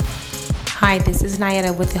Hi, this is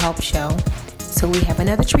Nayetta with The Help Show. So we have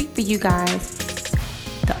another treat for you guys.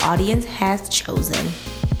 The audience has chosen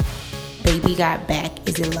Baby Got Back,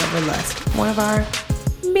 Is It Love or Lust? One of our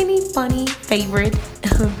many funny favorite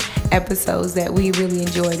episodes that we really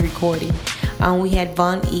enjoyed recording. We had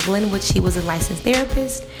Von Eaglin, which she was a licensed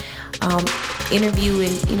therapist, interview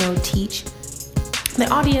and teach the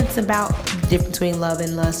audience about the difference between love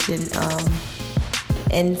and lust and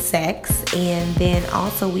sex. And then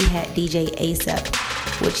also we had DJ ASAP,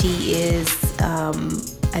 which he is an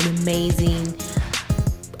amazing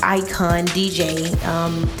icon DJ,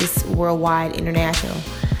 this worldwide international.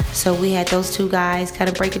 So we had those two guys kind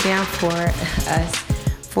of break it down for us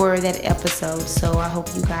for that episode. So I hope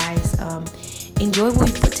you guys enjoy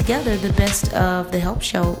what we put together, the best of The Help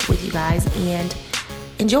Show with you guys, and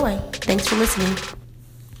enjoy. Thanks for listening.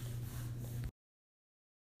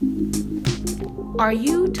 Are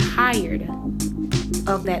you tired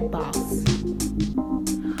of that boss?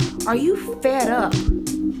 Are you fed up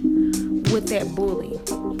with that bully?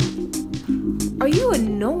 Are you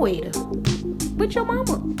annoyed with your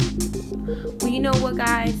mama? Well, you know what,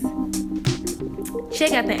 guys?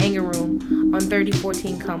 Check out the Anger Room on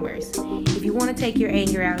 3014 Commerce. If you want to take your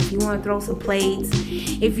anger out, if you want to throw some plates,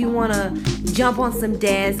 if you want to jump on some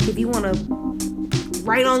desks, if you want to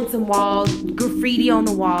write on some walls, graffiti on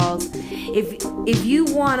the walls, if you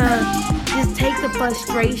want to just take the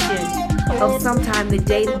frustration of sometimes the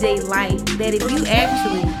day-to-day life, that if you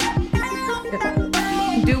actually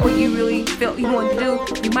do what you really felt you want to do,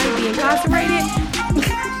 you might be incarcerated.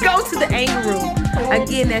 Go to the Anger Room.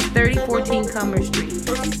 Again, that's 3014 Commerce Street.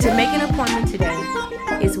 To make an appointment today,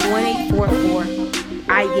 it's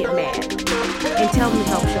 1-844-I-GET-MAD. And tell them The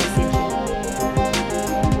Help Show sent you.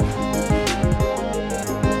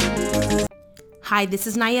 Hi, this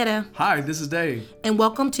is Nayetta. Hi, this is Dave. And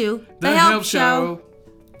welcome to The Help Show.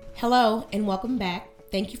 Hello, and welcome back.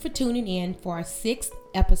 Thank you for tuning in for our 6th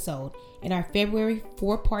episode in our February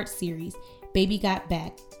 4-part series, Baby Got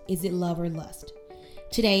Back, Is It Love or Lust?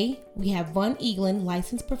 Today, we have Von Eaglin,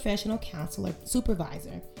 licensed professional counselor,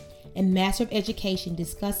 supervisor, and master of education,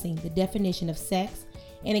 discussing the definition of sex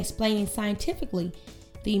and explaining scientifically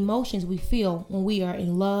the emotions we feel when we are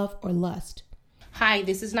in love or lust. Hi,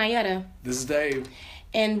 this is Nayetta. This is Dave.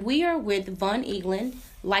 And we are with Von Eaglin,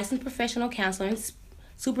 licensed professional counselor and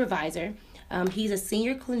supervisor. He's a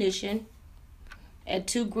senior clinician at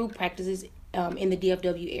 2 group practices in the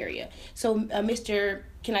DFW area. So, Mr.,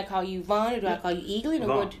 can I call you Von, or do I call you Eaglin?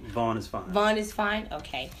 Von is fine. Von is fine?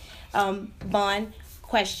 Okay. Von,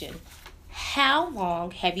 question. How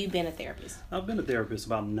long have you been a therapist? I've been a therapist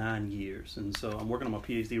about 9 years, and so I'm working on my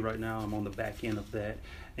PhD right now. I'm on the back end of that,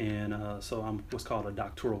 and so I'm what's called a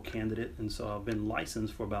doctoral candidate, and so I've been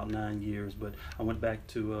licensed for about 9 years, but I went back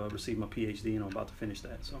to receive my PhD, and I'm about to finish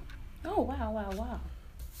that. So. Oh, wow.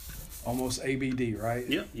 Almost ABD, right?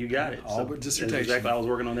 Yep, you got it. All but dissertation. Exactly. I was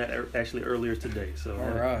working on that actually earlier today. So. All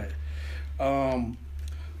right.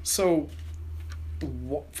 So,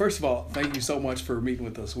 first of all, thank you so much for meeting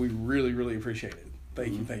with us. We really, really appreciate it.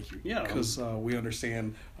 Thank you. Yeah. Because we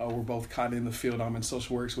understand we're both kind of in the field. I'm in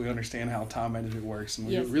social work, so we understand how time management works, and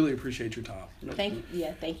we really appreciate your time. Thank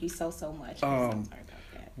you so much. I'm sorry about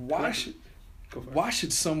that. Why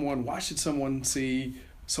should someone see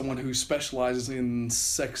someone who specializes in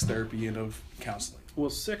sex therapy and of counseling? Well,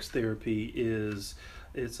 sex therapy is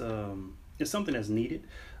something that's needed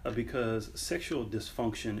because sexual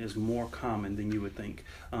dysfunction is more common than you would think.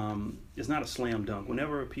 It's not a slam dunk.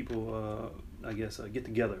 Whenever people, get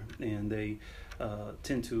together and they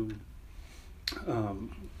tend to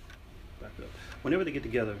whenever they get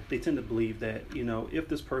together, they tend to believe that, if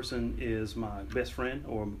this person is my best friend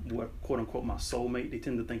or what, quote unquote, my soulmate, they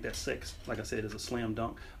tend to think that sex, like I said, is a slam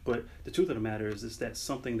dunk. But the truth of the matter is that's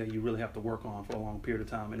something that you really have to work on for a long period of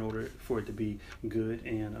time in order for it to be good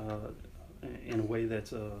and in a way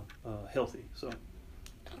that's healthy. So.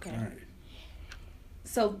 Okay. All right.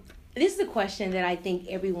 So this is a question that I think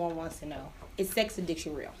everyone wants to know. Is sex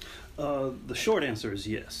addiction real? The short answer is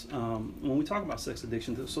yes. When we talk about sex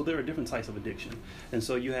addiction, so there are different types of addiction. And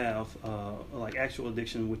so you have like actual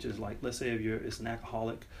addiction, which is like, let's say it's an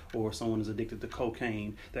alcoholic or someone is addicted to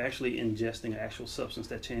cocaine, they're actually ingesting an actual substance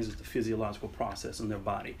that changes the physiological process in their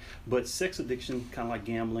body. But sex addiction, kind of like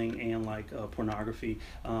gambling and like pornography,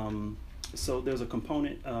 so there's a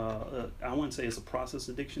component, I wouldn't say it's a process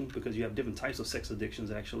addiction because you have different types of sex addictions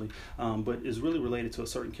actually, but it's really related to a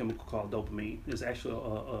certain chemical called dopamine. It's actually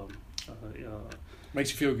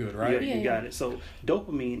Makes you feel good, right? Yeah, you got it. So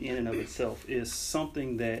dopamine in and of itself is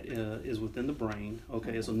something that is within the brain.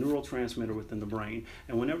 Okay, it's a neurotransmitter within the brain.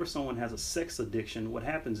 And whenever someone has a sex addiction, what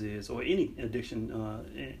happens is, or any addiction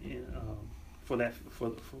for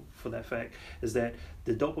that fact, is that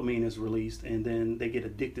the dopamine is released, and then they get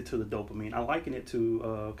addicted to the dopamine. I liken it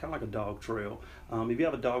to kind of like a dog trail. If you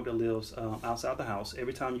have a dog that lives outside the house,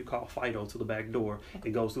 every time you call Fido to the back door,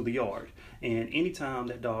 it goes through the yard. And anytime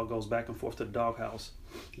that dog goes back and forth to the doghouse,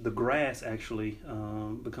 the grass actually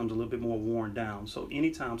becomes a little bit more worn down. So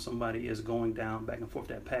anytime somebody is going down back and forth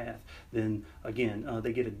that path, then again,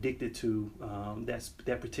 they get addicted to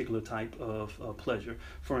that particular type of pleasure.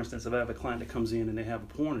 For instance, if I have a client that comes in and they have a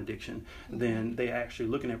porn addiction, then they actually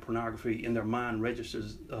looking at pornography, and their mind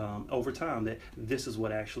registers over time that this is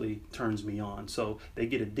what actually turns me on. So they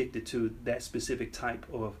get addicted to that specific type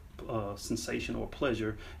of sensation or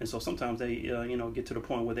pleasure, and so sometimes they get to the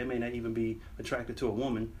point where they may not even be attracted to a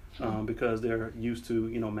woman because they're used to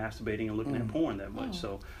masturbating and looking at porn that much.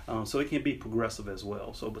 So it can be progressive as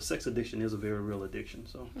well. So, but sex addiction is a very real addiction.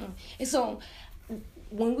 So, and so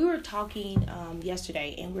when we were talking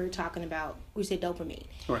yesterday, and we were talking about, we said dopamine,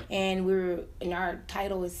 right, and our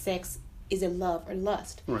title is sex. Is it love or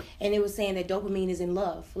lust? Right. And it was saying that dopamine is in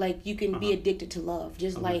love. Like you can be addicted to love.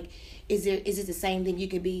 Just like, is it the same thing? You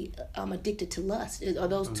can be addicted to lust. Are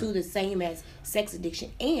those two the same as sex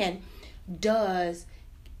addiction? And does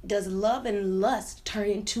love and lust turn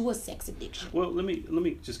into a sex addiction? Well, let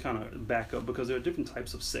me just kind of back up, because there are different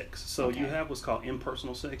types of sex. So you have what's called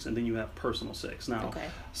impersonal sex, and then you have personal sex. Now,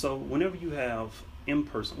 so whenever you have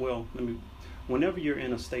whenever you're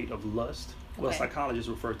in a state of lust, well, psychologists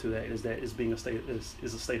refer to that as being a state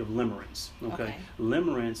of limerence. Okay?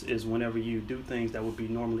 Limerence is whenever you do things that would be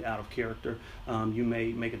normally out of character. You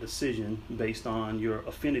may make a decision based on your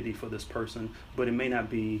affinity for this person, but it may not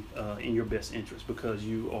be in your best interest, because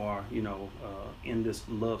you are, in this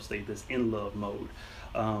love state, this in love mode.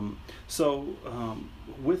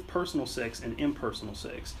 With personal sex and impersonal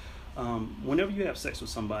sex, whenever you have sex with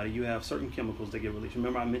somebody, you have certain chemicals that get released.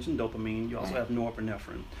 Remember, I mentioned dopamine. You also have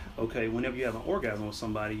norepinephrine. Okay, whenever you have an orgasm with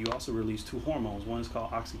somebody, you also release two hormones. One is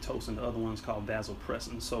called oxytocin. The other one is called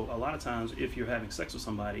vasopressin. So a lot of times, if you're having sex with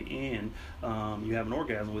somebody and you have an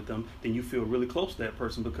orgasm with them, then you feel really close to that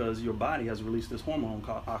person, because your body has released this hormone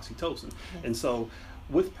called oxytocin. And so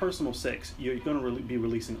with personal sex, you're going to be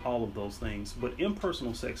releasing all of those things. But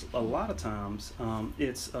impersonal sex, a lot of times,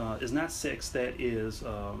 it's not sex that is...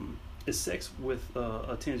 it's sex with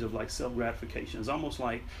a tinge of like self-gratification. It's almost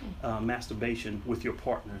like masturbation with your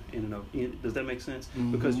partner. Does that make sense?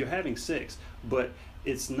 Because you're having sex, but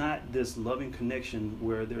it's not this loving connection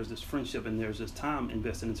where there's this friendship and there's this time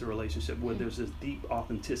invested into a relationship where there's this deep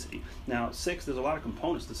authenticity. Now, sex, there's a lot of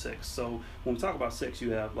components to sex. So when we talk about sex, you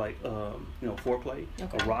have like, foreplay,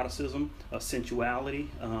 eroticism, sensuality.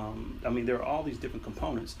 There are all these different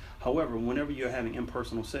components. However, whenever you're having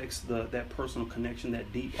impersonal sex, that personal connection,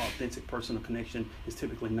 that deep, authentic personal connection is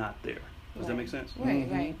typically not there. Does that make sense?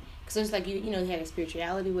 Right. Because it's like, you had a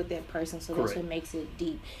spirituality with that person, so that's what makes it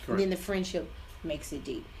deep. And then the friendship makes it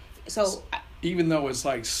deep. So even though it's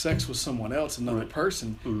like sex with someone else, another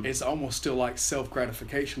person, it's almost still like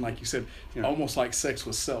self-gratification, like you said, almost like sex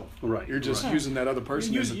with self. Right. You're just using that other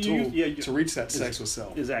person as a tool to reach that sex with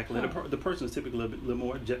self. Exactly. The person is typically a little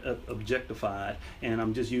more objectified, and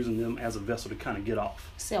I'm just using them as a vessel to kind of get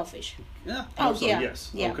off. Selfish. Yeah. Yes.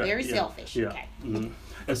 Yeah. Okay. Very selfish. Yeah. Okay.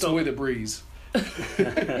 That's the way the breeze.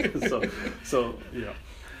 so yeah.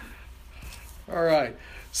 All right.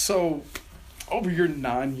 So, over your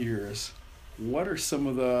 9 years, what are some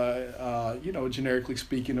of the, generically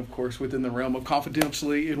speaking, of course, within the realm of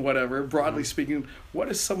confidentially and whatever, broadly speaking, what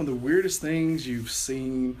is some of the weirdest things you've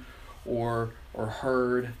seen or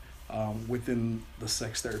heard within the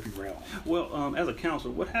sex therapy realm? Well, as a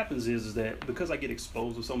counselor, what happens is that because I get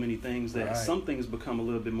exposed to so many things, that some things become a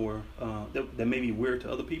little bit more, that may be weird to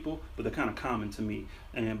other people, but they're kind of common to me,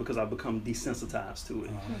 and because I've become desensitized to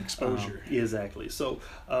it. Exposure. Exactly. So,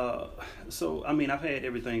 I've had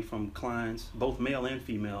everything from clients, both male and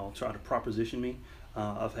female, try to proposition me.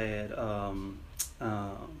 I've had...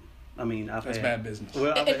 That's bad business.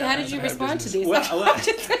 Well, how did you respond to this? Well,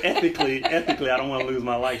 ethically, I don't want to lose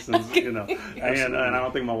my license, and I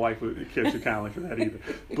don't think my wife would care too kindly for that either.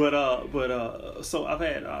 So I've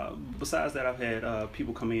had, besides that, I've had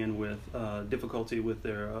people come in with difficulty with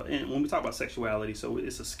their, and when we talk about sexuality, so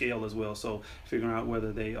it's a scale as well. So figuring out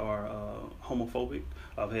whether they are homophobic.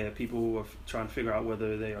 I've had people who are trying to figure out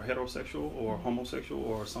whether they are heterosexual or homosexual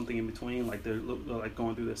or something in between, like they're like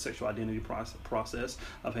going through their sexual identity process.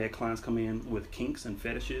 I've had clients clients come in with kinks and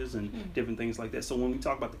fetishes and different things like that. So when we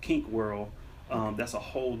talk about the kink world, that's a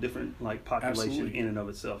whole different like population Absolutely. in and of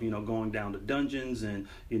itself. You know, going down to dungeons and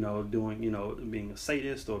doing being a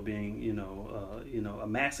sadist or being a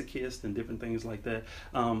masochist and different things like that.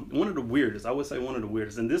 One of the weirdest, I would say,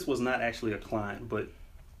 and this was not actually a client, but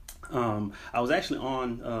I was actually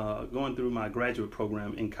going through my graduate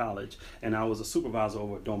program in college, and I was a supervisor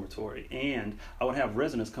over a dormitory, and I would have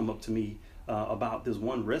residents come up to me about this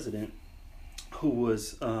one resident who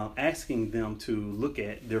was asking them to look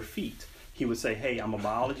at their feet. He would say, "Hey, I'm a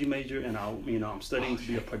biology major, and I'm studying to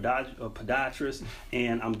be a podiatrist,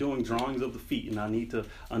 and I'm doing drawings of the feet, and I need to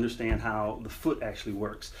understand how the foot actually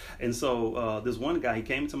works." And so this one guy, he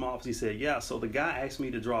came into my office. He said, "Yeah." So the guy asked me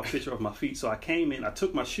to draw a picture of my feet. So I came in, I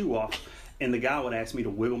took my shoe off, and the guy would ask me to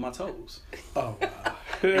wiggle my toes. Oh, wow.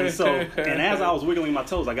 And as I was wiggling my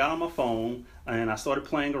toes, I got on my phone and I started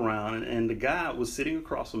playing around, and the guy was sitting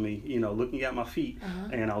across from me, looking at my feet,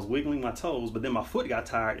 and I was wiggling my toes, but then my foot got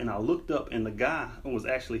tired, and I looked up, and the guy was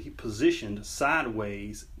actually positioned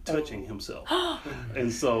sideways, touching himself.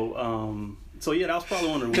 And so yeah, that was probably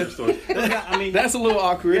one of the weird stories. I mean, that's a little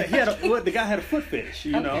awkward. Yeah, the guy had a foot fetish,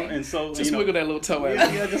 and so just wiggle that little toe out.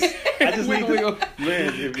 Yeah, I just wiggle.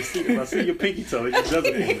 Man, if I see your pinky toe, it just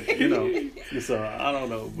doesn't for me, So I don't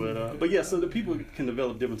know, but yeah, so the people can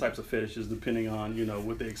develop different types of fetishes depending on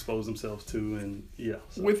what they expose themselves to, and yeah.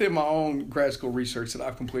 So. Within my own grad school research that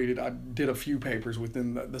I've completed, I did a few papers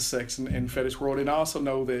within the sex and fetish world, and I also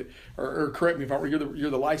know that, or correct me if I'm wrong,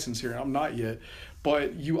 you're the license here, and I'm not yet.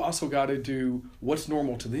 But you also got to do what's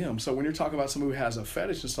normal to them. So when you're talking about someone who has a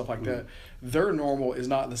fetish and stuff like that, their normal is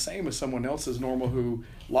not the same as someone else's normal who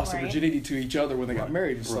lost their virginity to each other when they got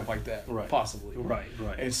married and stuff like that, possibly. Right.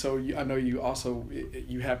 And so I know you also,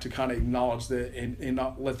 you have to kind of acknowledge that and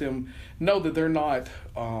not let them know that they're not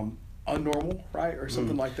unnormal, right? Or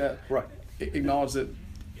something like that. Right. Acknowledge that.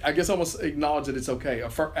 I guess almost acknowledge that it's okay.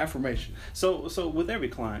 Affirmation. So with every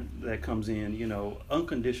client that comes in,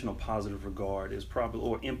 unconditional positive regard is probably,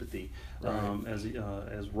 or empathy,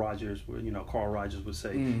 as Rogers, Carl Rogers would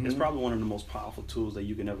say, is probably one of the most powerful tools that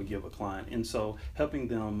you can ever give a client. And so helping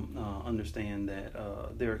them understand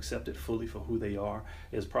that they're accepted fully for who they are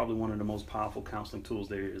is probably one of the most powerful counseling tools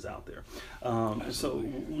there is out there. So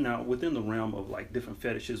now within the realm of like different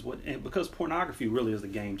fetishes, because pornography really is the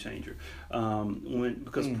game changer.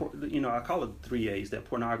 I call it 3 A's. That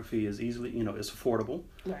pornography is easily, it's affordable.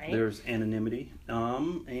 Right. There's anonymity,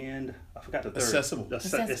 and I forgot the third. Accessible.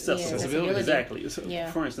 Accessibility. Exactly. So,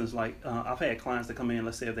 for instance, like I've had clients that come in.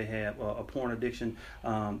 Let's say if they have a porn addiction,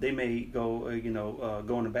 they may go,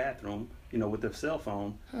 go in the bathroom, with their cell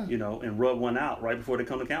phone, and rub one out right before they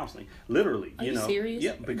come to counseling. Literally, Are you serious?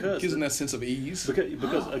 Yeah, because gives them that sense of ease.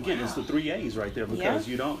 Because again, it's the 3 A's right there. Because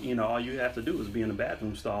you don't, all you have to do is be in the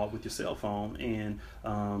bathroom stall with your cell phone, and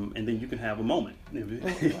then you can have a moment.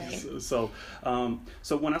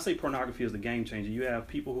 So when I say pornography is the game changer, you have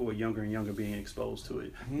people who are younger and younger being exposed to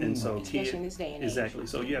it, and so especially in this day and age. Exactly.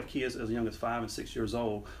 So you have kids as young as 5 and 6 years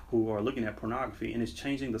old who are looking at pornography, and it's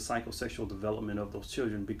changing the psychosexual development of those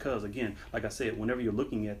children. Because again, like I said, whenever you're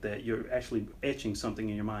looking at that, you're actually etching something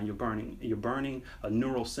in your mind. You're burning a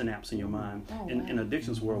neural synapse in your mind. In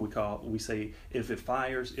addictions world, we say if it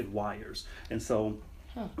fires, it wires. And so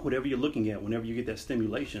whatever you're looking at, whenever you get that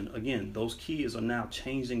stimulation, again, those kids are now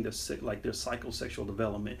changing their psychosexual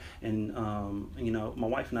development. And my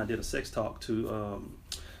wife and I did a sex talk to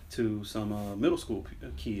some middle school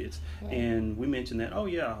kids, and we mentioned that,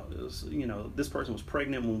 this person was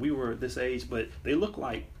pregnant when we were this age, but they look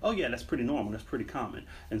like, that's pretty normal, that's pretty common.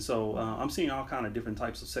 And so I'm seeing all kind of different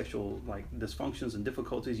types of sexual dysfunctions and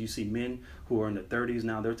difficulties. You see men who are in their 30s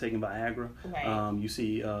now, they're taking Viagra. You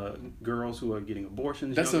see girls who are getting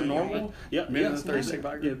abortions. That's a normal? Yeah. Men in their 30s take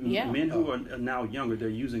Viagra? Men who are now younger, they're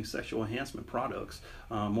using sexual enhancement products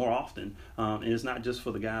more often. And it's not just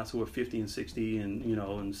for the guys who are 50 and 60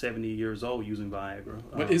 and 70 years old using Viagra.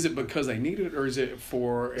 But is it because they need it, or is it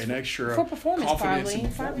for an extra for performance, confidence probably. in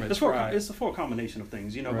performance? It's for a combination of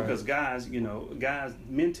things, because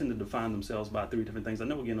men tend to define themselves by 3 different things. I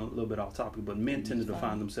know we're getting a little bit off topic, but men tend to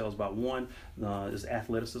define themselves by one is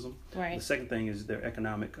athleticism. Right. The second thing is their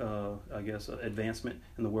economic, advancement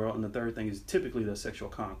in the world, and the third thing is typically their sexual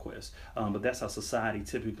conquest. But that's how society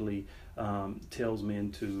typically tells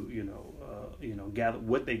men to gather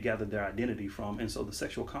what they gather their identity from. And so the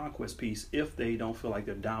sexual conquest piece, if they don't feel like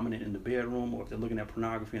they're dominant in the bedroom, or if they're looking at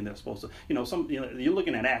pornography and they're supposed to, you're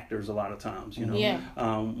looking at actors a lot of times,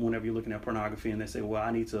 whenever you're looking at pornography, and they say, well,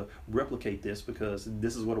 I need to replicate this because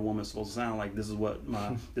this is what a woman's supposed to sound like, this is what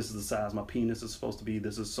this is the size my penis is supposed to be,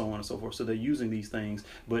 this is so on and so forth. So they're using these things,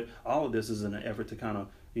 but all of this is in an effort to kind of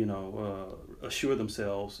assure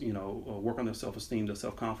themselves, work on their self-esteem, their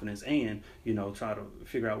self-confidence, and, try to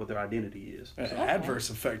figure out what their identity is. An adverse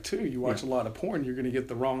effect too. You watch a lot of porn, you're going to get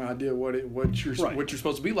the wrong idea what you're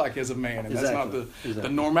supposed to be like as a man, and that's not the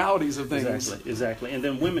normalities of things. Exactly. And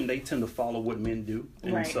then women, they tend to follow what men do,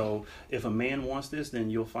 and so if a man wants this, then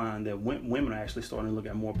you'll find that women are actually starting to look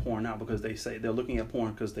at more porn now, because they're looking at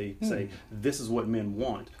porn because they say, this is what men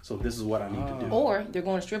want, so this is what I need to do. Or they're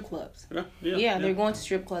going to strip clubs. They're going to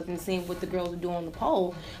strip clubs and seeing what the girls are doing on the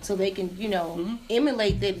pole, so they can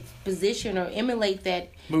emulate that position or emulate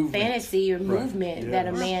that fantasy or movement that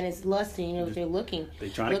a man is lusting. They're looking. They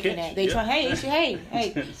trying to catch. At. They try. Hey,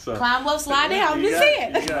 so, climb up, slide down. I'm just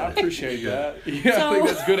saying. I appreciate that. Yeah, I think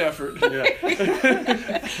that's good effort.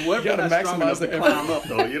 What if I'm not strong enough to climb up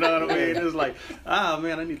though? You know what I mean? It's like,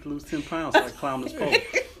 man, I need to lose 10 pounds so I climb this pole.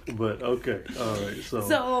 But okay, all right.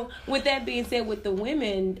 So with that being said, with the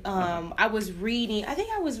women, I was reading. I think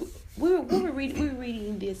we were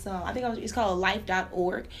reading this. I think it's called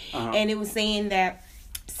Life.org, and it was saying that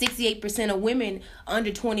 68% of women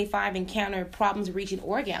under 25 encounter problems reaching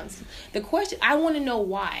orgasms. The question, I want to know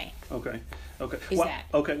why. Okay. That?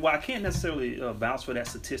 Okay. Well, I can't necessarily vouch for that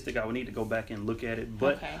statistic. I would need to go back and look at it.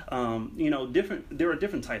 But there are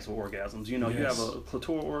different types of orgasms. You have a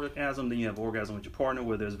clitoral orgasm, then you have orgasm with your partner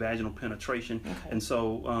where there's vaginal penetration. Okay. And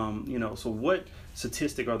so, so what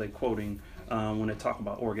statistic are they quoting when they talk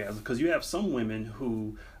about orgasm? Because you have some women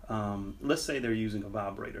who, let's say they're using a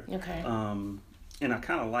vibrator. Okay. And I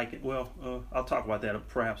kind of like it. Well, I'll talk about that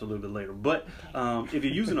perhaps a little bit later. But if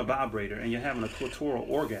you're using a vibrator and you're having a clitoral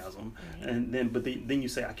orgasm, and then you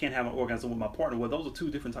say, I can't have an orgasm with my partner. Well, those are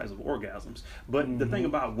two different types of orgasms. But the thing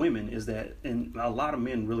about women is that, and a lot of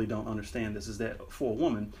men really don't understand this, is that for a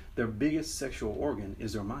woman, their biggest sexual organ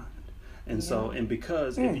is their mind. And so, and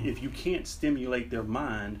because if you can't stimulate their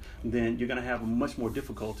mind, then you're going to have much more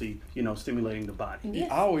difficulty, stimulating the body. Yeah.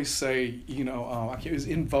 I always say, it was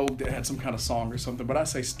In Vogue that had some kind of song or something, but I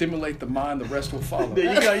say, stimulate the mind, the rest will follow. You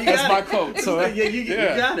That's my quote. So you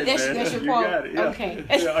got it, man. That's your quote. Got it, yeah.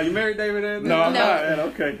 Okay. Are you married, David? No, I'm not.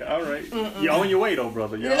 Okay, all right. You're on your way, though,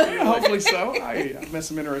 brother. Hopefully so. I've met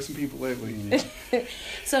some interesting people lately.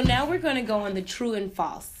 So now we're going to go on the true and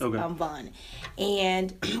false, Vaughn.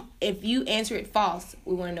 And if you answer it false,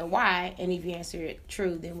 we want to know why. And if you answer it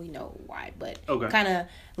true, then we know why. But kind of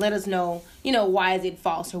let us know, why is it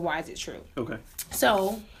false or why is it true? Okay.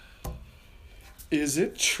 So, is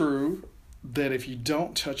it true that if you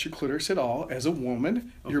don't touch your clitoris at all, as a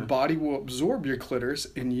woman, your body will absorb your clitoris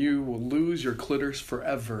and you will lose your clitoris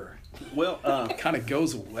forever? Well, it kind of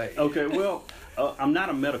goes away. Okay, well, I'm not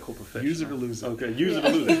a medical professional. Use it or lose it. Okay, use it or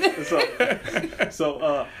lose it.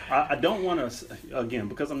 So I don't want to, again,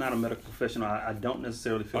 because I'm not a medical professional, I don't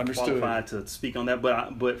necessarily feel qualified to speak on that.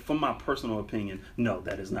 But from my personal opinion, no,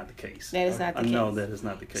 that is not the case. That is not the case. No, that is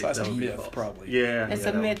not the case. So that's a myth, probably. Yeah. It's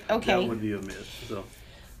a myth. Okay. That would be a myth. So.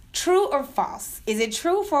 True or false? Is it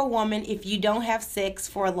true for a woman if you don't have sex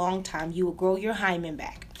for a long time, you will grow your hymen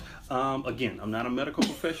back? Again, I'm not a medical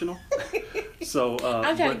professional, so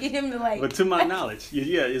I'm trying to get him to But to my knowledge, you're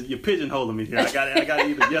pigeonholing me here. I got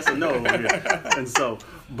either yes or no over here, and so.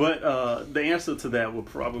 But the answer to that will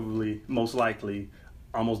probably, most likely,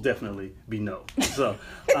 almost definitely be no. So,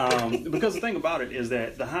 because the thing about it is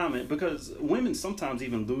that the hymen, because women sometimes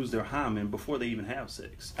even lose their hymen before they even have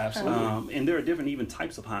sex. Absolutely. And there are different even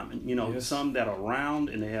types of hymen. Some that are round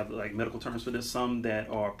and they have like medical terms for this. Some that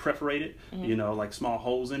are perforated, like small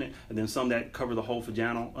holes in it, and then some that cover the whole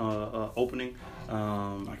vaginal opening.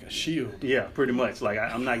 Like a shield. Yeah, pretty much. Like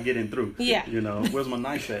I'm not getting through. Yeah. Where's my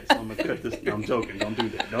knife at? So I'm gonna cut this. No, I'm joking. Don't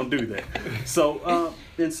do that. So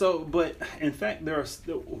but in fact,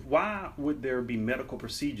 why would there be medical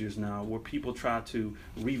procedures now where people try to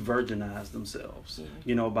re-virginize themselves?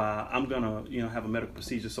 By I'm gonna have a medical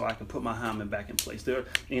procedure so I can put my hymen back in place.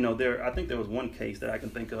 I think there was one case that I can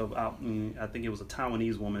think of. I think it was a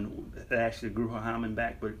Taiwanese woman that actually grew her hymen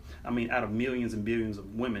back. But out of millions and billions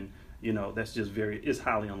of women. That's just it's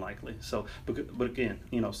highly unlikely. So, but again,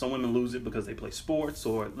 some women lose it because they play sports,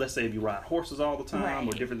 or let's say if you ride horses all the time,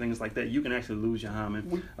 or different things like that, you can actually lose your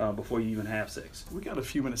hymen before you even have sex. We got a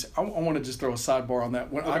few minutes. I want to just throw a sidebar on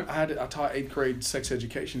that. When I taught 8th grade sex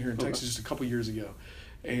education here in Texas just a couple years ago,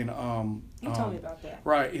 and you told me about that.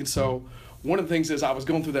 Right, and so one of the things is I was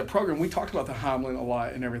going through that program. We talked about the hymen a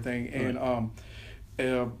lot and everything, and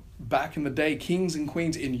back in the day, kings and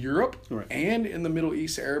queens in Europe and in the Middle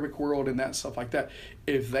East, Arabic world, and that stuff like that,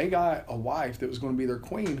 if they got a wife that was going to be their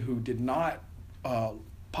queen who did not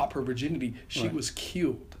pop her virginity, she was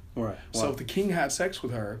killed. Right. So Wow. if the king had sex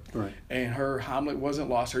with her, Right. and her Hamlet wasn't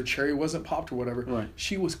lost, her cherry wasn't popped or whatever, Right.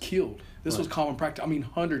 she was killed. This was Right. common practice. I mean,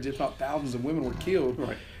 hundreds, if not thousands, of women were killed.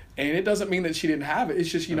 Right. And it doesn't mean that she didn't have it. It's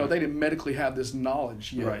just, you know, Right. they didn't medically have this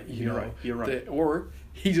knowledge yet. Right. You You're know, right. You're right. or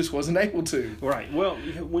he just wasn't able to. Right. Well,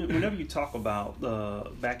 whenever you talk about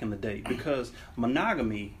back in the day, because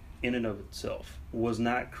monogamy in and of itself was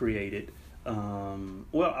not created.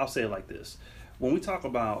 Well, I'll say it like this: when we talk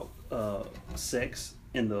about sex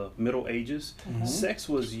in the Middle Ages, sex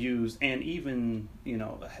was used, and even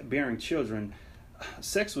bearing children.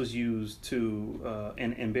 Sex was used to,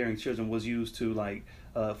 and bearing children was used to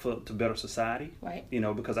to better society. Right.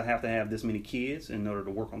 Because I have to have this many kids in order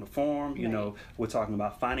to work on the farm. Right. We're talking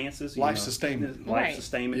about finances. Life sustainment. Life Right.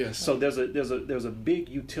 sustainment. Yes. So there's a big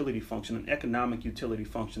utility function, an economic utility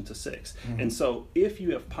function to sex. And so if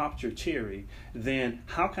you have popped your cherry, then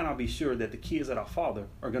how can I be sure that the kids that I father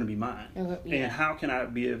are going to be mine? Yeah. And how can I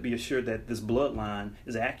be assured that this bloodline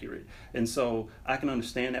is accurate? And so I can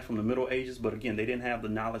understand that from the Middle Ages, but again, they didn't have the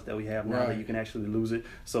knowledge that we have now that Right. you can actually lose it.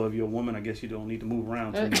 So if you're a woman, I guess you don't need to move around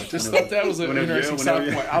too much. Just thought that was an interesting side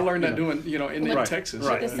you- point. I learned that Yeah. doing, in Right. Texas.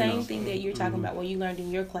 Right. The same Yeah. thing that you're talking about, what you learned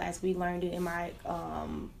in your class, we learned it in my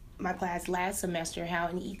class last semester, how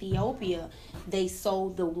in Ethiopia they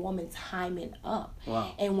sewed the woman's hymen up.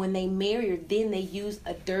 Wow. And when they married her, then they used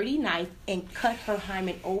a dirty knife and cut her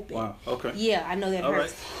hymen open. Wow. Okay. Yeah, I know that All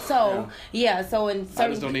hurts. right. So so in certain I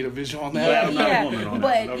just don't need a visual on that. Glad yeah, I'm not a woman on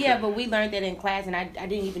but that. Okay. but we learned that in class, and I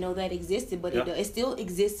didn't even know that existed, but Yeah. it still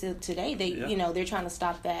exists today. They Yeah. they're trying to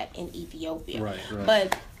stop that in Ethiopia. Right, right.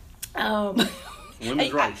 But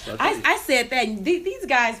Women's rights. I said that, and these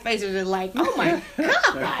guys' faces are like, oh my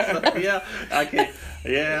god. Yeah, I can't.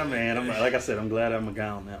 Yeah, man. Like I said, I'm glad I'm a guy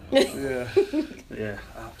on that one. Yeah. Yeah.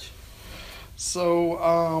 Ouch.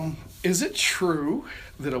 So, is it true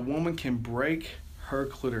that a woman can break her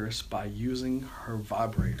clitoris by using her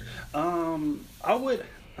vibrator? I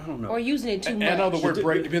don't know. Or using it too much. And I know the word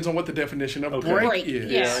break depends on what the definition of Okay. break Break,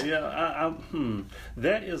 is. yeah. Yeah.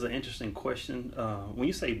 That is an interesting question. When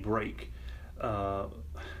you say break,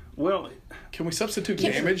 well, Can we substitute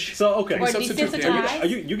Can- damage? so okay. Or substitute desensitize. damage? Are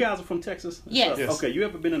you guys are from Texas? Yes. Yes. Okay. You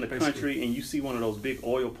ever been in the Basically. country and you see one of those big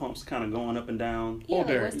oil pumps kind of going up and down? Yeah, Oh,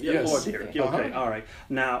 Derek, what's- Yeah, yes. or Derek. Yeah, okay, Uh-huh. all right.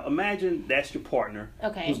 Now imagine that's your partner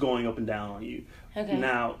Okay. who's going up and down on you. Okay.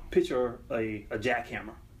 Now picture a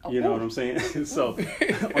jackhammer. Oh, You know ooh. what I'm saying? So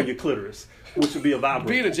on your clitoris, which would be a vibrator.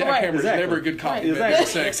 Being a Right. jackhammer is Exactly. never a good compliment Exactly.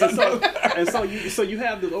 to sex. And so you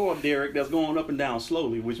have the oil derrick that's going up and down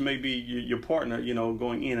slowly, which may be your partner,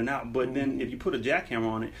 going in and out. But then if you put a jackhammer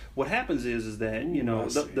on it, what happens is that I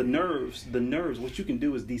see. the nerves. What you can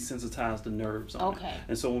do is desensitize the nerves on Okay. it.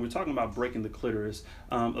 And so when we're talking about breaking the clitoris,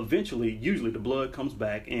 eventually, usually the blood comes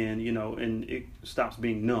back and and it stops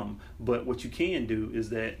being numb. But what you can do is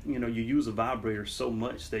that you use a vibrator so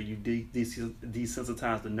much that you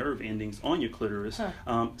desensitize the nerve endings on your clitoris.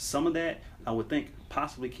 Some of that I would think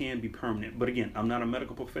possibly can be permanent. But again, I'm not a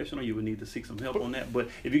medical professional. You would need to seek some help on that. But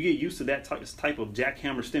if you get used to that type of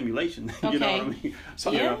jackhammer stimulation, you know what I mean?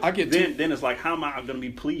 So Yeah. I get then it's like, how am I going to be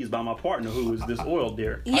pleased by my partner who is this oil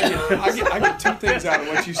derrick? I get two things out of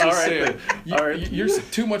what you just All right, said. then. All right. You're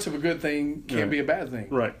too much of a good thing can Right. be a bad thing.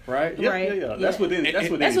 Right. Right. Yeah, Right. yeah. That's Yeah. within. That's And-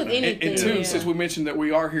 with That's with anything. anything. And two, Yeah. since we mentioned that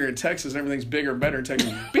we are here in Texas and everything's bigger and better in Texas,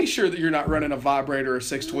 be sure that you're not running a vibrator or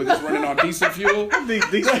sex toy that's running on diesel fuel. These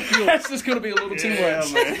fuel. That's just going to be a little too much.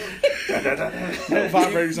 Man. No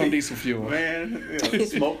vibrators on diesel fuel. Man,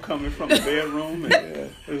 smoke coming from the bedroom, and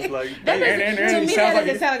it's like To me, it sounds that like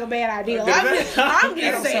doesn't sound like a bad idea. I'm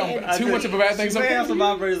just saying. Too much of a bad thing. She may have some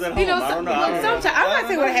vibrators at home. I don't know. sometimes I'm not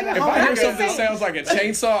saying what I have at If home. I hear I'm just something that saying. sounds like a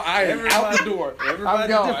chainsaw, I am out the door. I'm Everybody's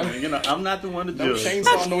gone. different. I'm not the one to No judge.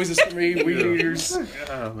 chainsaw noises for me. Weed eaters.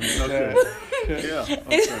 Oh, man, okay. Yeah.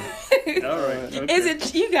 Okay. All right. Okay. Is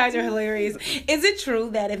it? You guys are hilarious. Is it true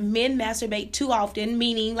that if men masturbate too often,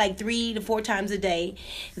 meaning like 3 to 4 times a day,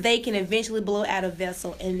 they can eventually blow out a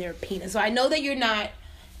vessel in their penis? So I know that you're not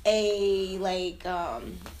a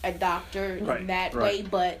doctor Right, that right. way,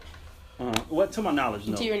 but Well, to my knowledge,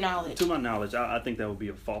 no. To your knowledge. To my knowledge, I think that would be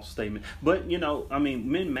a false statement. But men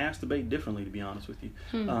masturbate differently. To be honest with you,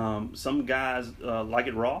 some guys like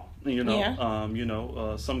it raw.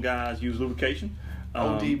 Yeah. Some guys use lubrication.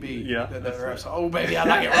 ODB. Yeah. Oh, baby, I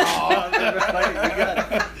like it raw.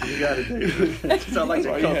 You got it. Dude. Sound like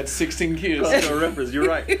That's why that you had 16 kids. cultural reference. You're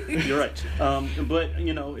right. You're right. But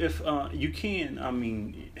if you can,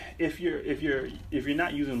 if you're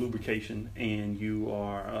not using lubrication and you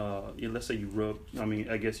are, let's say you rub.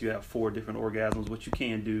 I guess you have 4 different orgasms. What you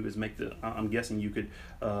can do is make I'm guessing you could,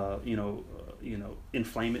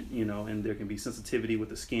 inflame it, and there can be sensitivity with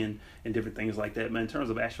the skin and different things like that. But in terms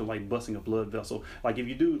of actual like busting a blood vessel, like if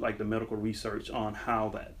you do like the medical research on how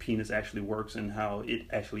that penis actually works and how it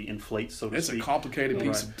actually inflates, so to it's speak. a complicated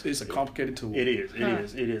piece. Right. It's a complicated tool. It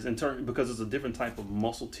is. In turn, because it's a different type of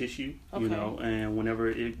muscle tissue, and whenever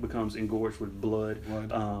it becomes engorged with blood,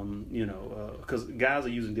 because guys are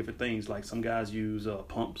using different things. Like some guys use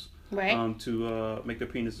pumps. Right. To make their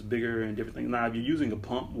penis bigger and different things. Now, if you're using a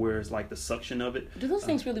pump where it's like the suction of it. Do those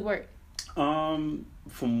things really work?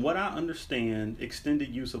 From what I understand, extended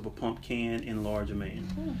use of a pump can enlarge a man,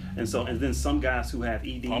 and then some guys who have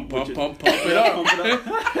ED, pump it up.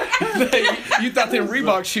 You thought them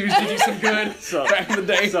Reebok shoes did you some good back in the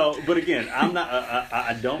day. But again, I'm not.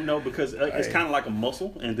 I don't know because it's kind of like a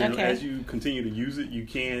muscle, and then as you continue to use it, you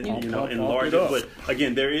can enlarge it. But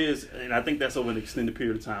again, there is, and I think that's over an extended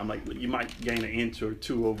period of time. Like you might gain an inch or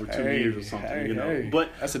two over 2 years or something. But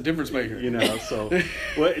that's a difference maker.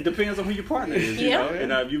 Well, it depends on who your partner is. And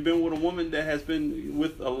if you've been with a woman that has been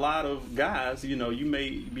with a lot of guys, you may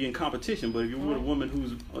be in competition. But if you're with a woman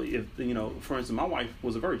who's, for instance, my wife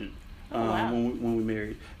was a virgin when we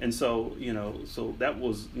married, and so so that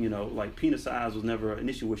was like penis size was never an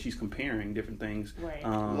issue where she's comparing different things. Right.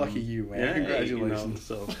 Lucky you, man. Yeah, congratulations.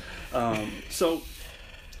 So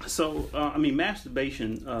I mean,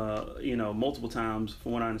 masturbation, multiple times,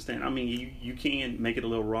 from what I understand. I mean, you can make it a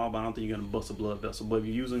little raw, but I don't think you're gonna bust a blood vessel. But if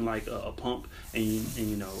you're using like a pump and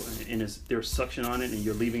there's suction on it, and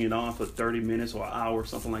you're leaving it on for 30 minutes or an hour or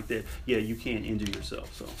something like that, yeah, you can injure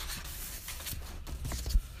yourself.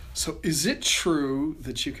 So is it true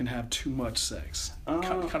that you can have too much sex?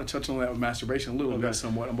 Kind of touch on that with masturbation a little bit,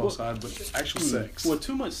 somewhat on both sides, but actual sex. Well,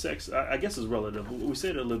 too much sex, I guess, is relative. We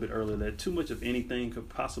said it a little bit earlier that too much of anything could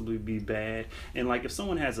possibly be bad. And like if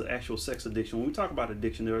someone has an actual sex addiction, when we talk about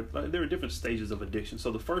addiction, there are different stages of addiction.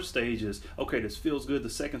 So the first stage is, okay, this feels good. The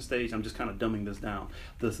second stage, I'm just kind of dumbing this down.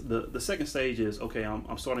 The second stage is, okay,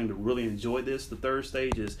 I'm starting to really enjoy this. The third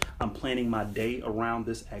stage is I'm planning my day around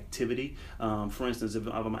this activity. For instance, if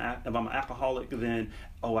I'm an alcoholic, then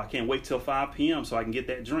I can't wait till 5 p.m. so I can get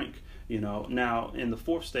that drink. Now in the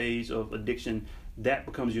fourth stage of addiction, that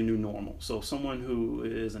becomes your new normal. So someone who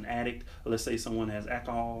is an addict, let's say someone has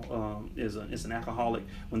alcohol, is an alcoholic,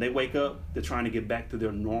 when they wake up, they're trying to get back to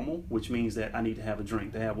their normal, which means that I need to have a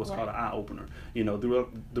drink. They have what's called an eye opener.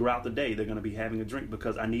 Throughout the day, they're going to be having a drink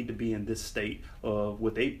because I need to be in this state of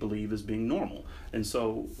what they believe is being normal. And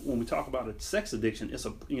so when we talk about a sex addiction, it's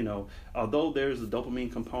although there's a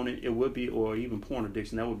dopamine component, it would be, or even porn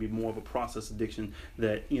addiction, that would be more of a process addiction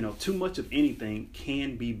that, too much of anything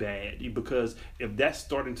can be bad, because if that's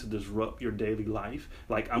starting to disrupt your daily life,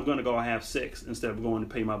 like I'm going to go have sex instead of going to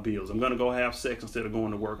pay my bills. I'm going to go have sex instead of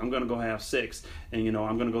going to work. I'm going to go have sex and,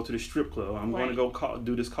 I'm going to go to the strip club. I'm going to go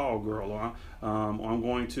do this call girl, or I'm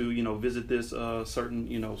going to, visit this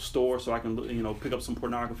certain, store so I can, pick up some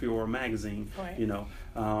pornography or a magazine. Right.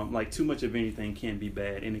 Like too much of anything can be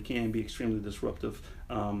bad, and it can be extremely disruptive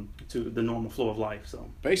to the normal flow of life. So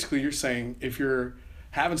basically you're saying if you're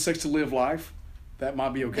having sex to live life, that might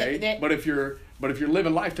be okay. But if you're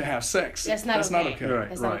living life to have sex, that's not okay. Right,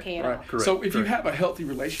 that's not okay at all. Correct, so if you have a healthy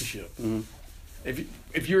relationship,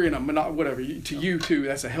 if you're in you too,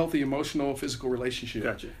 that's a healthy emotional, physical relationship.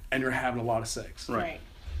 Gotcha. And you're having a lot of sex. Right.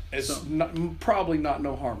 It's probably not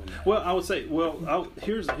no harm in that. Well, I would say,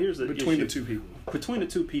 here's the between issue. the two people. Between the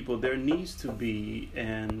two people, there needs to be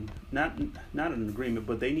not an agreement,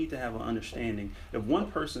 but they need to have an understanding. If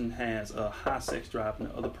one person has a high sex drive and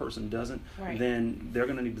the other person doesn't, then they're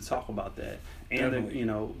going to need to talk about that.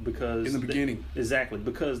 And because in the beginning, exactly,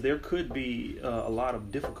 because there could be a lot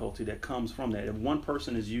of difficulty that comes from that. If one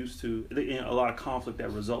person is used to a lot of conflict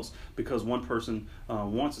that results because one person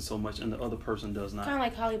wants it so much and the other person does not. Kind of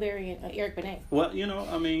like Holly Berry and Eric Benet. Well,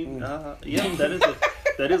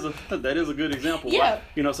 that is a good example. Yeah.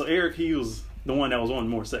 So Eric, he was the one that was on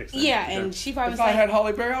more sex. And she probably. If I had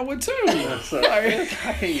Holly Berry, I would too. I'm just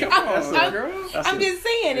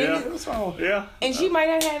saying. Yeah. And she might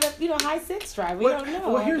not have a high sex drive. We don't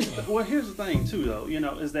know. Well, here's the thing too, though.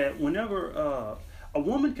 Is that whenever a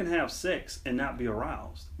woman can have sex and not be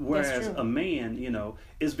aroused, whereas a man,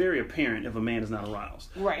 is very apparent if a man is not aroused.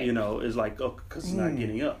 Right. Is like, because he's not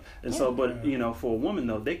getting up. And so, but for a woman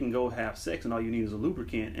though, they can go have sex and all you need is a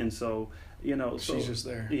lubricant, and so. She's just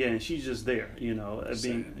there. Yeah, and she's just there. Being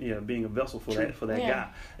a vessel for that guy.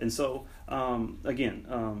 And so,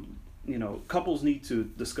 couples need to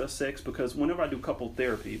discuss sex, because whenever I do couple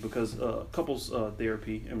therapy, because couples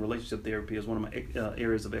therapy and relationship therapy is one of my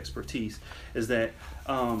areas of expertise, is that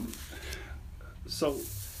so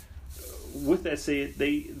with that said,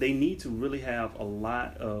 they need to really have a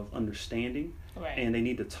lot of understanding. Right. And they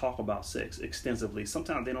need to talk about sex extensively.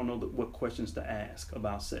 Sometimes they don't know what questions to ask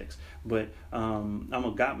about sex. But I'm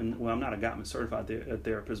a Gottman. Well, I'm not a Gottman certified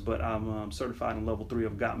therapist, but I'm certified in level 3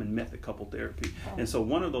 of Gottman method couple therapy. Oh. And so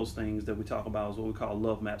one of those things that we talk about is what we call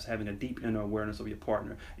love maps, having a deep inner awareness of your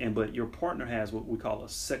partner. But your partner has what we call a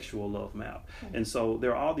sexual love map. Mm-hmm. And so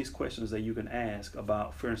there are all these questions that you can ask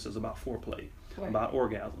about, for instance, about foreplay. Right. About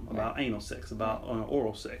orgasm, about anal sex, about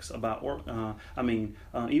oral sex, about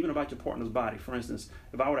even about your partner's body. For instance,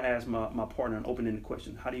 if I were to ask my partner an open-ended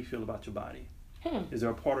question, how do you feel about your body? Is there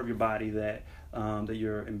a part of your body that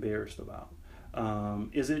you're embarrassed about?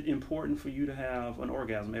 Is it important for you to have an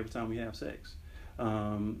orgasm every time we have sex?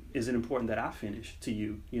 Is it important that I finish to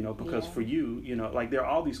you? Because for you, like there are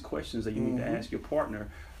all these questions that you need to ask your partner.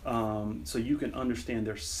 So you can understand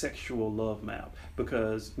their sexual love map,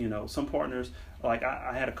 because some partners, like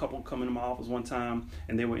I had a couple come into my office one time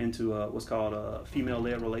and they were into what's called a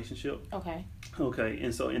female-led relationship. Okay,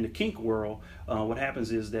 and so in the kink world, what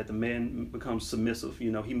happens is that the man becomes submissive.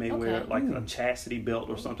 He may wear like a chastity belt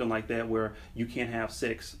or something like that, where you can't have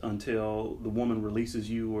sex until the woman releases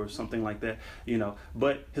you or something like that.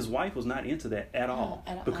 But his wife was not into that at all,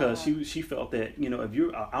 because she felt that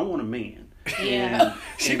if I want a man. Yeah,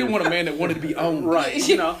 she didn't want a man that wanted to be owned, right?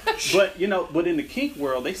 But in the kink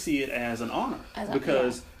world, they see it as an honor,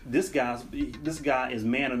 because this guy is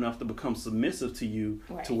man enough to become submissive to you,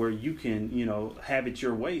 to where you can have it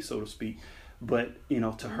your way, so to speak. But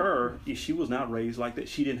to her, she was not raised like that.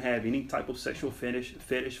 She didn't have any type of sexual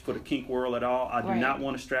fetish for the kink world at all. I do not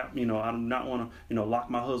want to strap, I do not want to,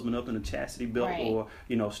 lock my husband up in a chastity belt, or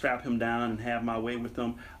strap him down and have my way with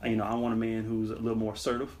him. I want a man who's a little more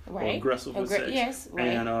assertive or aggressive with sex. Yes, right.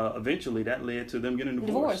 And eventually that led to them getting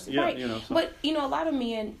divorced. Right. But a lot of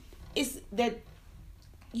men, it's that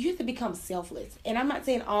you have to become selfless. And I'm not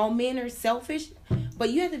saying all men are selfish,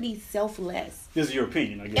 but you have to be selfless. This is your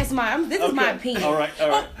opinion, I guess. This is my opinion. All right.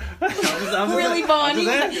 Really, Vaughn?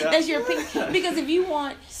 That's your opinion. Because if you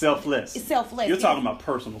want selfless, you're talking about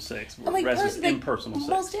personal sex, versus impersonal sex.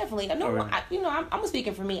 Most definitely. No, I'm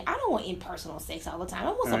speaking for me. I don't want impersonal sex all the time.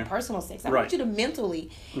 I want some personal sex. I want you to mentally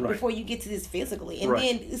before you get to this physically, and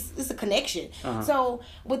then it's a connection. So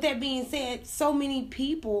with that being said, so many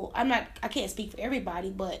people. I can't speak for everybody,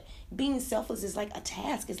 but being selfless is like a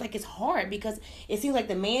task. It's hard, because it seems like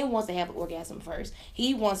the man wants to have an orgasm first.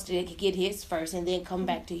 He wants to get his first and then come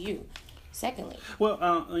back to you secondly. Well,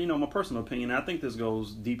 my personal opinion, I think this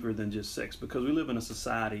goes deeper than just sex, because we live in a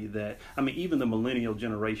society that, even the millennial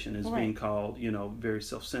generation is being called, very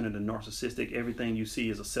self-centered and narcissistic. Everything you see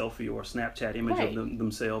is a selfie or a Snapchat image of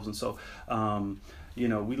themselves. And so,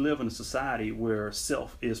 we live in a society where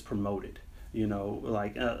self is promoted.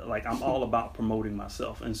 Like I'm all about promoting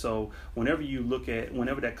myself. And so whenever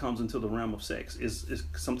that comes into the realm of sex, it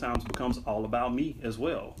sometimes becomes all about me as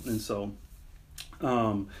well. And so,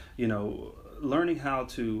 learning how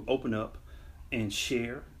to open up and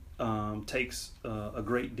share takes a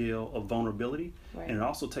great deal of vulnerability, and it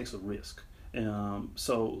also takes a risk.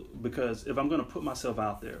 So because if I'm going to put myself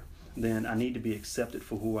out there, then I need to be accepted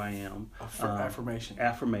for who I am. Affirmation.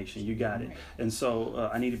 Affirmation, you got it. And so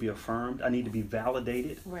I need to be affirmed. I need to be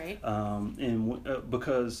validated.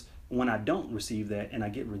 Because when I don't receive that and I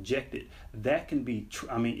get rejected, that can be,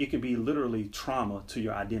 it can be literally trauma to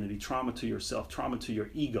your identity, trauma to yourself, trauma to your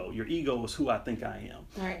ego. Your ego is who I think I am.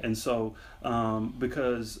 And so,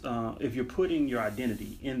 because if you're putting your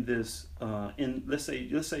identity in this, let's say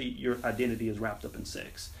your identity is wrapped up in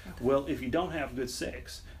sex. Well, if you don't have good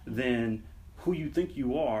sex, then who you think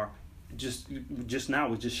you are just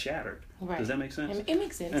now is just shattered. Does that make sense? It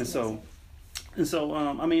makes sense. And so,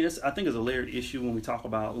 I think it's a layered issue when we talk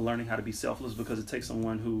about learning how to be selfless, because it takes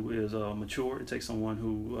someone who is mature. It takes someone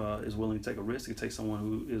who is willing to take a risk. It takes someone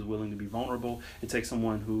who is willing to be vulnerable. It takes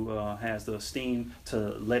someone who has the esteem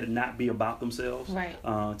to let it not be about themselves.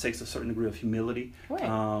 It takes a certain degree of humility,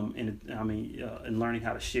 and learning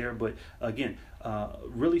how to share. But again,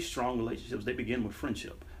 really strong relationships, they begin with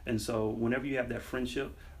friendship. And so whenever you have that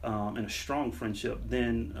friendship, and a strong friendship,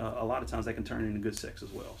 then a lot of times that can turn into good sex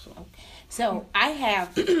as well. So I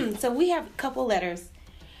have, we have a couple letters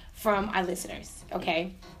from our listeners,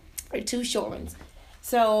 okay? Or 2 short ones.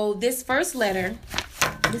 So this first letter,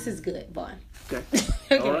 this is good, Vaughn.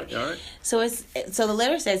 Okay. All right. So the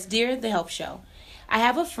letter says, "Dear The Help Show, I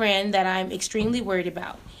have a friend that I'm extremely worried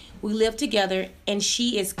about. We live together, and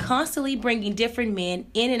she is constantly bringing different men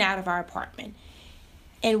in and out of our apartment,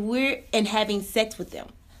 and having sex with them.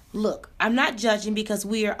 Look, I'm not judging because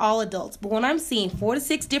we are all adults, but when I'm seeing 4 to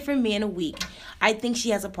 6 different men a week, I think she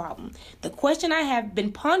has a problem. The question I have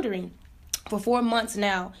been pondering for 4 months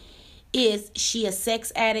now. Is she a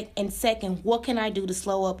sex addict? And second, what can I do to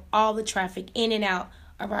slow up all the traffic in and out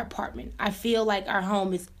of our apartment? I feel like our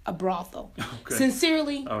home is a brothel. Okay.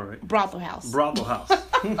 Sincerely, All right. Brothel House. Brothel House.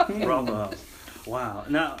 Brothel House. Wow.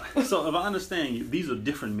 Now, so if I understand you, these are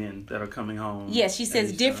different men that are coming home. Yes, she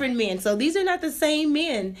says different men. So these are not the same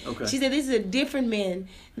men. Okay. She said these are different men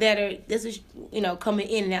that are, coming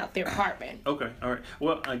in and out their apartment. Okay. All right.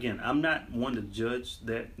 Well, again, I'm not one to judge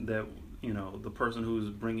that the person who's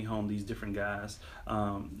bringing home these different guys.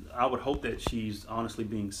 I would hope that she's honestly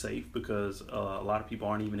being safe, because a lot of people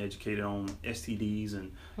aren't even educated on STDs.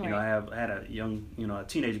 And, I had a young, a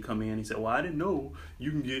teenager come in. He said, well, I didn't know you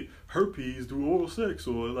can get herpes through oral sex.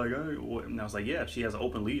 Or and I was like, yeah, if she has an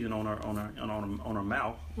open lesion on her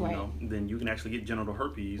mouth, then you can actually get genital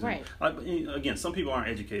herpes. Right. And, again, some people aren't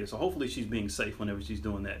educated. So hopefully she's being safe whenever she's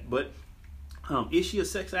doing that. But is she a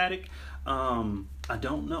sex addict? I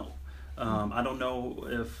don't know. I don't know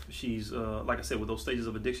if she's, like I said, with those stages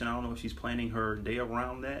of addiction, I don't know if she's planning her day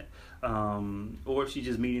around that, or if she's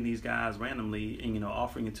just meeting these guys randomly and,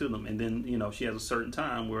 offering it to them. And then, she has a certain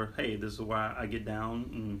time where, hey, this is why I get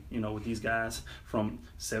down, and, with these guys from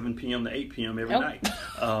 7 p.m. to 8 p.m. every night.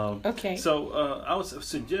 Okay. So I would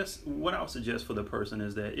suggest for the person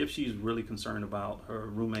is that if she's really concerned about her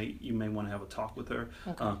roommate, you may want to have a talk with her,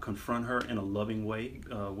 confront her in a loving way,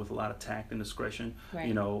 with a lot of tact and discretion,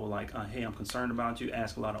 like, hey, I'm concerned about you.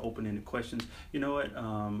 Ask a lot of open-ended questions. You know what?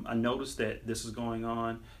 I noticed that this is going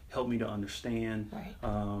on. Help me to understand. Right.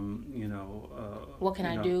 What can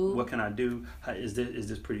I do? What can I do? Is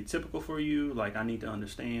this pretty typical for you? Like, I need to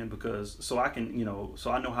understand, because so I can,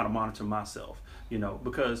 so I know how to monitor myself.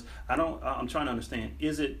 Because I'm trying to understand,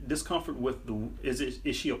 is it discomfort with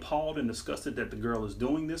is she appalled and disgusted that the girl is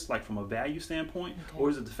doing this, like from a value standpoint, or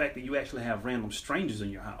is it the fact that you actually have random strangers in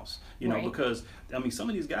your house? Because some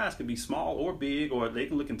of these guys could be small or big, or they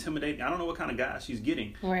can look intimidating. I don't know what kind of guys she's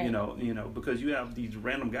getting. Right. Because you have these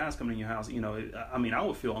random guys coming in your house. I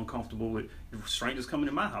would feel uncomfortable with strangers coming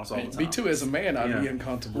in my house all the time. Me too, as a man, I'd be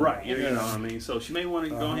uncomfortable. Right. You know what I mean? So she may want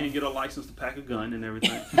to go ahead and get a license to pack a gun and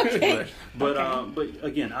everything. But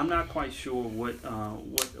again, I'm not quite sure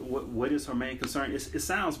what is her main concern. It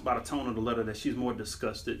sounds by the tone of the letter that she's more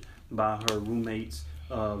disgusted by her roommate's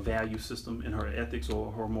value system and her ethics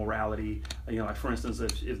or her morality. Like, for instance,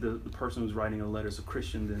 if the person who's writing a letter is a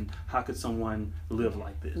Christian, then how could someone live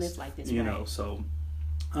like this? So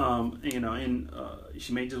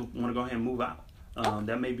she may just want to go ahead and move out.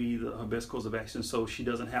 That may be her best course of action, so she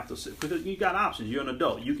doesn't have to. Because you got options. You're an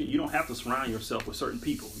adult. You don't have to surround yourself with certain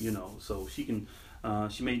people. So she can.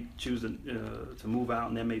 She may choose to move out,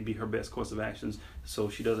 and that may be her best course of actions, so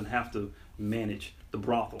she doesn't have to manage the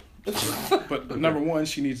brothel. But number one,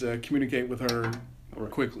 she needs to communicate with her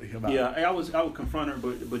quickly about it. I would confront her,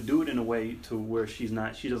 but do it in a way to where she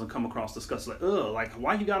doesn't come across disgusted, like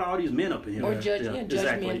why you got all these men up in here? Or exactly.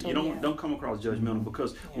 judgmental. You don't come across judgmental,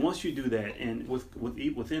 because once you do that, and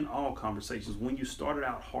within all conversations, when you started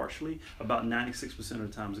out harshly, about 96% of the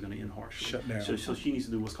time it's going to end harshly. Shut down. So she needs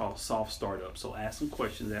to do what's called a soft startup. So ask some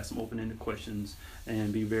questions, ask some open-ended questions,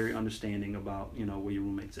 and be very understanding about where your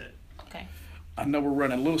roommate's at. Okay. I know we're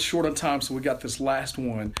running a little short on time, so we got this last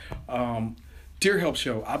one. Dear Help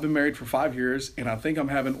Show, I've been married for 5 years, and I think I'm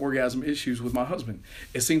having orgasm issues with my husband.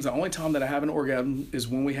 It seems the only time that I have an orgasm is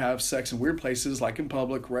when we have sex in weird places, like in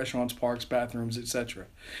public, restaurants, parks, bathrooms, etc.,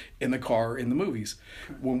 in the car, in the movies.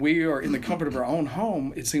 When we are in the comfort of our own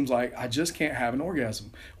home, it seems like I just can't have an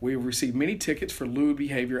orgasm. We have received many tickets for lewd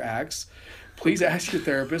behavior acts. Please ask your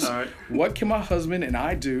therapist, All right. What can my husband and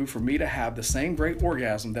I do for me to have the same great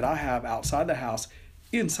orgasm that I have outside the house,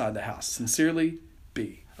 inside the house? Sincerely,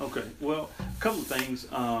 B. Okay, well, a couple of things.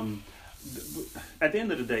 At the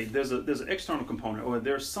end of the day, there's an external component, or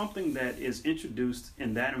there's something that is introduced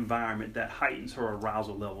in that environment that heightens her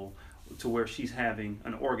arousal level to where she's having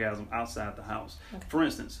an orgasm outside the house. Okay. For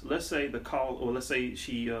instance, let's say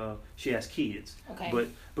she has kids. Okay. But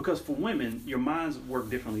because for women, your minds work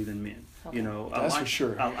differently than men. Okay. That's for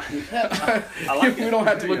sure. I like we don't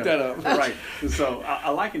have to look that up. Right. So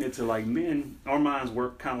I liken it to like men, our minds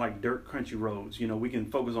work kind of like dirt country roads. We can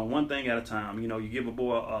focus on one thing at a time. You give a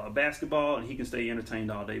boy a basketball and he can stay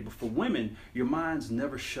entertained all day. But for women, your minds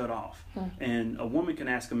never shut off. And a woman can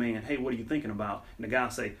ask a man, hey, what are you thinking about? And the guy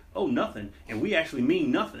say, oh, nothing. And we actually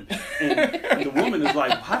mean nothing. And the woman is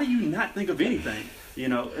like, how do you not think of anything?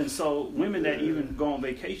 And so women that even go on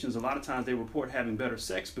vacations, a lot of times they report having better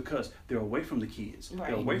sex because they're away from the kids. Right.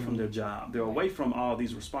 They're away from their job. They're away from all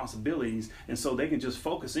these responsibilities. And so they can just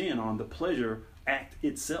focus in on the pleasure act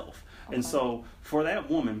itself. Okay. And so for that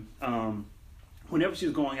woman, whenever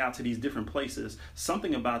she's going out to these different places,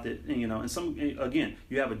 something about it, and some, again,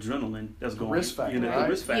 you have adrenaline that's going, risk factor, the right?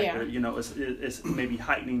 risk factor, it's maybe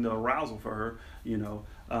heightening the arousal for her,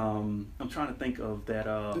 I'm trying to think of that.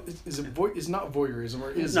 It's not voyeurism,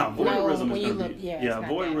 or is no, it? voyeurism when is you gonna look, be, it's not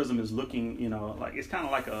voyeurism is looking, like it's kind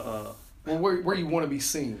of like a Well, where you want to be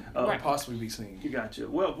seen, or Right. possibly be seen. You gotcha.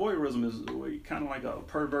 Well, voyeurism is kind of like a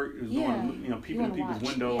pervert who's going, peeping in wanna people's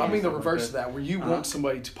watch. windows. Yeah. I mean the and stuff reverse like of that, where you want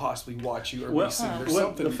somebody to possibly watch you or Well, be seen. There's well,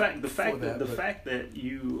 something the fact for fact that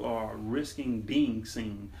you are risking being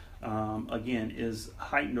seen, again, is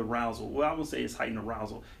heightened arousal. Well, I would say it's heightened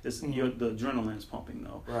arousal. It's the adrenaline's pumping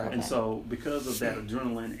though, Right. and so because of that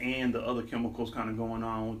adrenaline and the other chemicals kind of going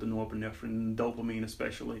on with the norepinephrine, dopamine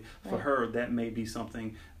especially, for Right. her that may be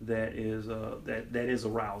something that is that is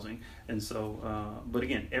arousing. And so, but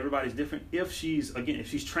again, everybody's different. If she's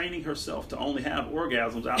training herself to only have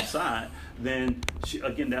orgasms outside, then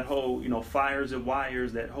that whole fires and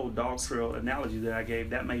wires, that whole dog trail analogy that I gave,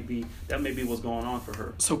 that may be what's going on for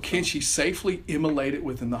her. So can she safely immolate it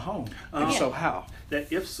within the home? If so, how?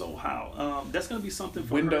 That if so, how? That's going to be something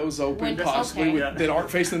for Windows her. open, Windows, possibly, okay. that aren't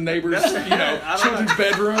facing the neighbors, I don't children's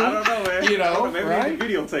bedroom. I don't know, man. Maybe right? we can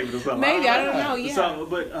videotape it or something. Maybe, I don't know, yeah.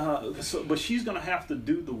 So, but she's going to have to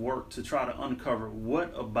do the work to try to uncover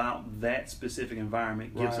what about that specific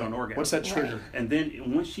environment gives her an orgasm. What's that trigger? Right. And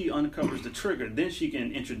then once she uncovers the trigger, then she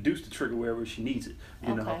can introduce the trigger wherever she needs it.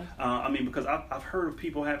 Okay. Because I've heard of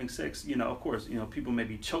people having sex. Of course, people may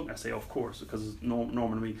be choked. I say of course because it's normal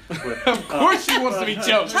to me. But, Of course she wants to be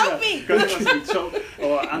choked. Choke me! Because she wants to be choked.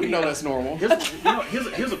 Or, We know that's normal.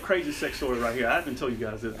 Here's a crazy sex story right here. I haven't told you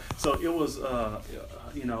guys this. So it was, a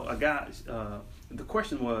guy. The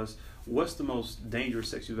question was, "What's the most dangerous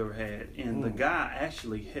sex you've ever had?" And the guy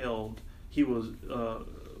actually he was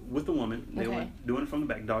with the woman. They were doing it from the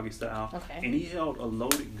back, doggy style. Okay. And he held a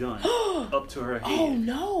loaded gun up to her head. Oh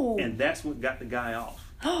no! And that's what got the guy off.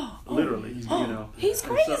 Literally, He's And so-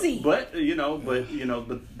 crazy. but they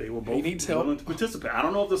were both needs help. willing to participate. I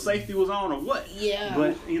don't know if the safety was on or what. Yeah.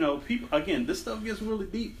 But people, again, this stuff gets really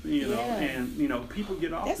deep. Yeah. And people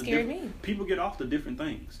get off. That to scared different- me. People get off to different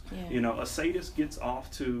things. Yeah. A sadist gets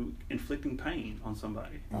off to inflicting pain on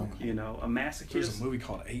somebody. Okay. A There's masochist. a movie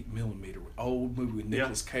called 8mm, old movie with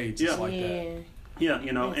Nicolas Cage. Yeah. It's like that. Yeah,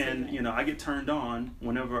 Yes, I get turned on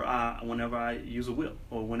whenever I use a whip,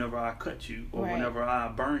 or whenever I cut you, or Right. whenever I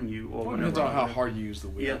burn you, or Well, whenever depends on how hard you use the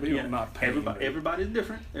whip. Yeah, Not pain. Everybody's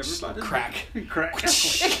different. Everybody's Crack. different. Crack.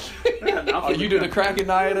 Oh, you do the cracking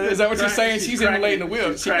night? Is that what you're saying? She's immolating the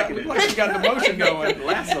whip. She's cracking it. Like she got the motion going.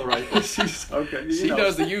 Lasso right there. She's, Okay. she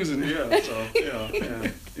does the using. Yeah. So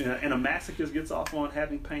yeah. And a masochist gets off on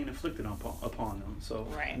having pain inflicted upon them. So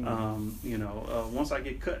Right. once I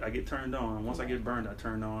get cut, I get turned on. Once I get burned, I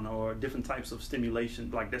turn on, or different types of stimulation,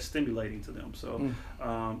 like that's stimulating to them. So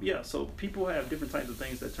so people have different types of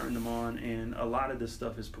things that turn them on, and a lot of this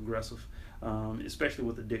stuff is progressive, especially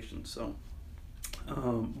with addiction. So.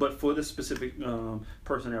 But for this specific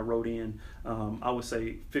person that wrote in, I would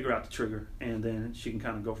say figure out the trigger, and then she can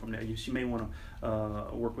kind of go from there. She may want to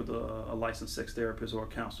work with a licensed sex therapist or a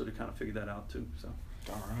counselor to kind of figure that out too. So,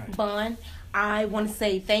 All right. Vaughn, I want to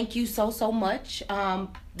say thank you so much.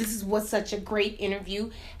 This was such a great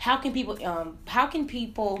interview. How can people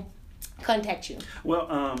contact you? well,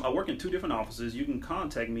 I work in 2 different offices. You can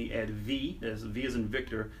contact me at that's V as in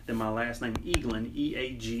Victor, then my last name Eaglin,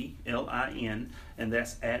 EAGLIN, and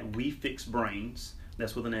that's at We Fix Brains.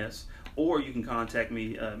 That's with an S. Or you can contact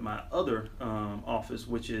me at my other office,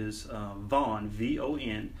 which is Vaughn,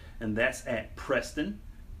 VON, and that's at Preston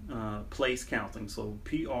Place Counseling. So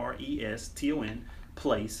PRESTON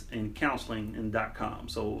Place and counseling.com.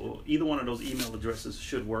 So either one of those email addresses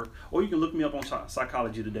should work, or you can look me up on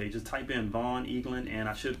Psychology Today. Just type in Vaughn Eaglin and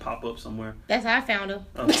I should pop up somewhere. That's how I found him.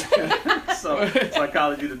 So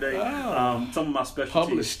Psychology Today. Some of my specialties.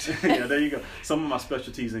 Published. Yeah, there you go. Some of my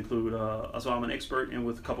specialties include. So I'm an expert in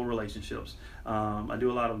with a couple relationships. I do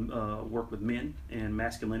a lot of work with men and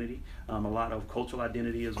masculinity. A lot of cultural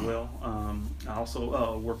identity as well. I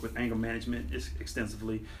also work with anger management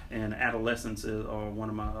extensively, and adolescence are one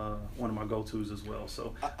of my go-tos as well.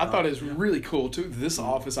 So I thought it was really cool too. This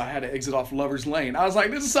office, I had to exit off Lovers Lane. I was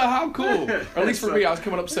like, "This is how cool!" Or at least for me, I was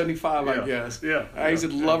coming up 75, I guess. Yeah. I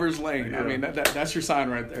exited Lovers Lane. Yeah. I mean, that's your sign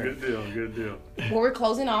right there. Good deal. Well, we're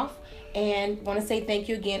closing off, and want to say thank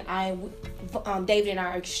you again. David and I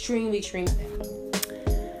are extremely.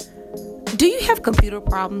 Do you have computer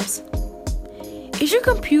problems? Is your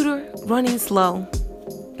computer running slow?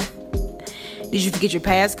 Did you forget your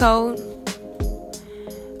passcode?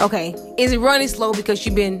 Okay, is it running slow because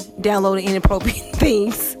you've been downloading inappropriate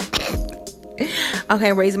things? Okay,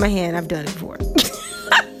 I'm raising my hand. I've done it before.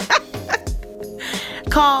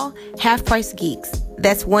 Call Half Price Geeks.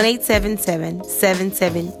 That's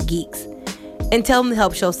 1-877-77-GEEKS. And tell them the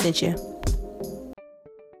Help Show sent you.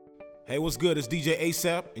 Hey, what's good? It's DJ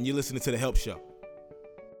ASAP, and you're listening to The Help Show.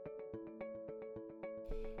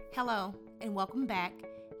 Hello, and welcome back.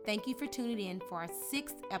 Thank you for tuning in for our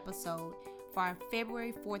 6th episode for our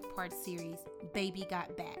February 4th part series, Baby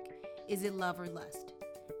Got Back. Is it love or lust?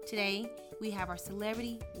 Today, we have our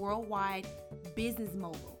celebrity, worldwide business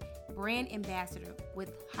mogul, brand ambassador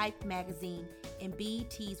with Hype Magazine and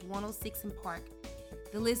BET's 106 in Park.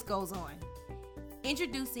 The list goes on.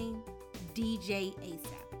 Introducing DJ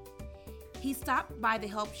ASAP. He stopped by the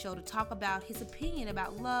Help Show to talk about his opinion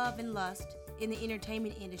about love and lust in the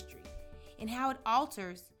entertainment industry and how it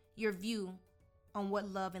alters your view on what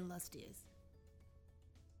love and lust is.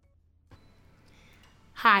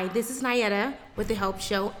 Hi, this is Nayetta with the Help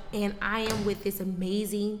Show, and I am with this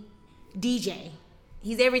amazing DJ.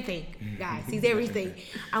 He's everything, guys. He's everything.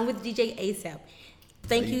 I'm with DJ ASAP.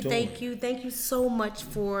 Thank you so much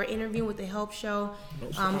for interviewing with the Help Show,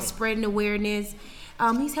 spreading awareness.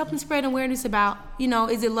 He's helping spread awareness about,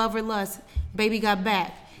 is it love or lust? Baby got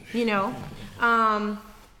back,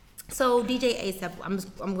 So DJ ASAP, I'm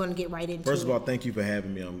going to get right into it. First of all, thank you for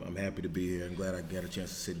having me. I'm happy to be here. I'm glad I got a chance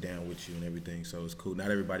to sit down with you and everything. So it's cool. Not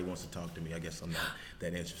everybody wants to talk to me. I guess I'm not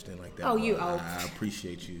that interesting like that. I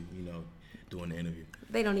appreciate you, doing the interview.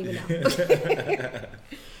 They don't even know.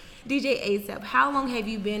 DJ ASAP, how long have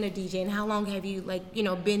you been a DJ, and how long have you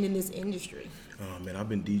been in this industry? Man, I've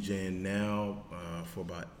been DJing now for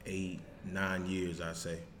about 8-9 years, I'd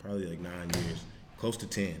say. Probably like 9 years. Close to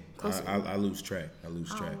 10. I lose track. Oh,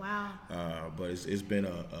 wow. But it's been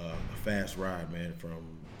a fast ride, man,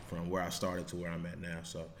 from where I started to where I'm at now.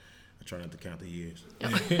 So I try not to count the years.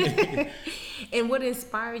 And what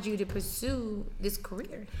inspired you to pursue this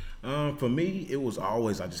career? For me, it was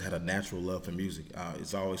always, I just had a natural love for music.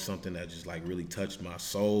 It's always something that just really touched my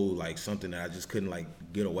soul, like something that I just couldn't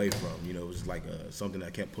get away from. It was something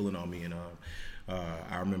that kept pulling on me. And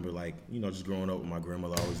I remember just growing up with my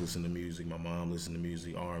grandmother always listened to music. My mom listened to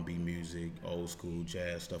music, R&B music, old school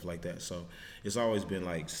jazz, stuff like that. So it's always been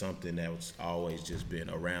something that's always just been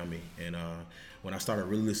around me. And when I started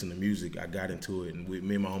really listening to music, I got into it. And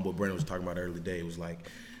me and my homeboy Brandon was talking about it earlier today. It was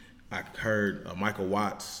I heard Michael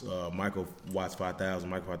Watts 5000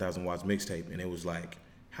 Watts mixtape, and it was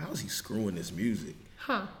how is he screwing this music?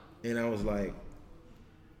 Huh. And I was like,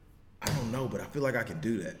 I don't know, but I feel like I can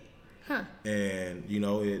do that. Huh. And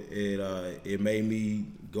it made me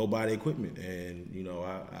go buy the equipment, and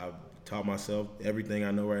I taught myself everything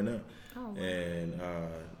I know right now. Oh, wow. And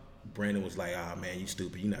Brandon was like, man, you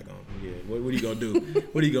stupid, you're not gonna, what are you gonna do?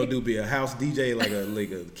 What are you gonna do, be a house DJ, like a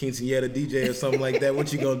quinceañera DJ or something like that?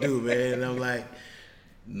 What you gonna do, man? And I'm like,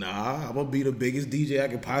 nah, I'm gonna be the biggest DJ I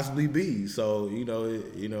could possibly be. So,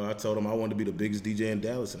 I told him I wanted to be the biggest DJ in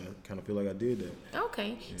Dallas, and I kind of feel like I did that.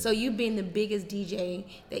 Okay. Yeah. So you being the biggest DJ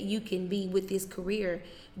that you can be with this career,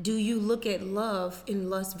 do you look at love and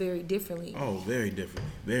lust very differently? Oh, very differently.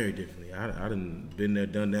 Very differently. I done been there,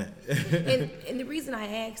 done that. and the reason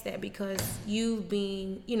I ask that, because you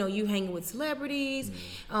being, you hanging with celebrities,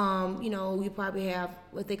 you probably have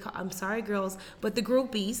what they call, I'm sorry girls, but the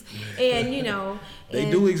groupies, and they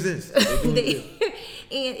do exist. And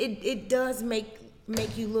it does make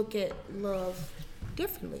you look at love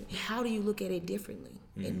differently. How do you look at it differently?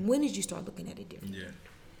 Mm-hmm. And when did you start looking at it differently? Yeah.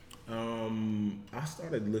 I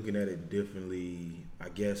started looking at it differently, I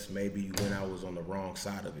guess maybe when I was on the wrong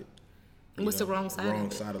side of it. What's the wrong side of it? Wrong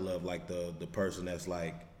side of love, the person that's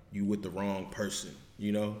you with the wrong person,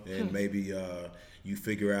 and maybe you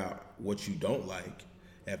figure out what you don't like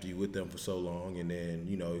after you with them for so long, and then,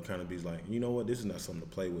 it kind of be what, this is not something to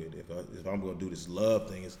play with. If I'm going to do this love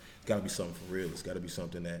thing, it's got to be something for real. It's got to be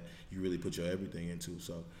something that you really put your everything into.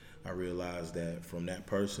 So I realized that from that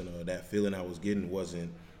person, or that feeling I was getting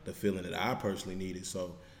wasn't the feeling that I personally needed.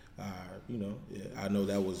 So, I know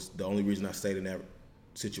that was the only reason I stayed in that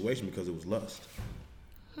situation, because it was lust.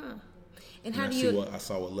 Huh. And I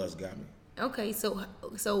saw what lust got me. Okay, so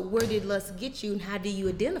where did lust get you, and how do you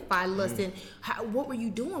identify lust, and what were you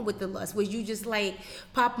doing with the lust? Was you just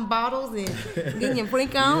popping bottles and getting your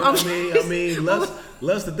freak on? I mean,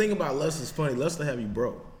 lust. The thing about lust is funny. Lust to have you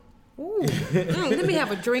broke. Ooh. Let me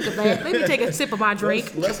have a drink of that. Let me take a sip of my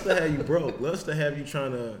drink. Lust to have you broke. Lust to have you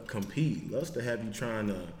trying to compete. Lust to have you trying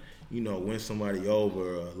to, win somebody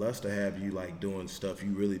over. Lust to have you doing stuff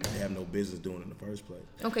you really have no business doing in the first place.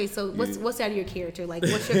 Okay, so what's out of your character?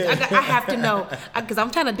 What's your? I have to know, because I'm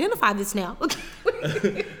trying to identify this now.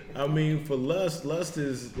 I mean, for lust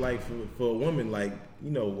is for a woman,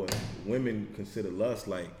 what women consider lust,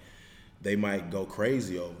 they might go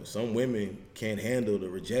crazy over. Some women can't handle the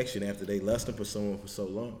rejection after they lusting for someone for so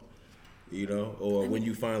long, you know, or when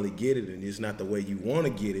you finally get it and it's not the way you want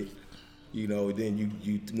to get it, you know, then you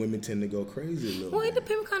women tend to go crazy a little Well, bit. it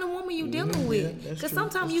depends what kind of woman you're dealing with. Because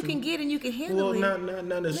sometimes you can get and you can handle Well, it.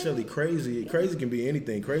 not necessarily crazy. Crazy can be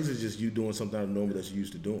anything. Crazy is just you doing something out of normal that you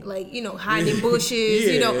used to doing. Like, you know, hiding in bushes,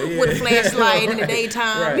 with a flashlight in the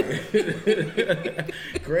daytime. Right.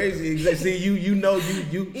 Crazy. See, you know,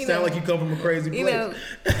 you sound like you come from a crazy place.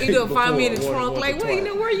 Find me in the trunk. Like,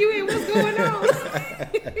 well, where you at? What's going on?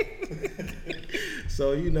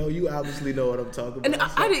 So, you obviously know what I'm talking about. And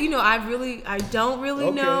I don't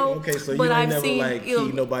really know. Okay, so but you ain't I've never seen,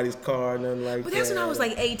 keyed nobody's car, nothing like that. But that's when I was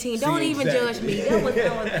like 18. See, Don't even judge me. That was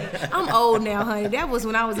I'm old now, honey. That was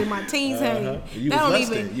when I was in my teens, honey.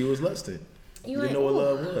 You was lusting. You didn't know what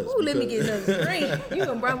love was. Ooh, let me get another drink. You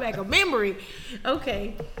gonna bring back a memory.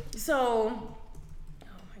 Okay, so, oh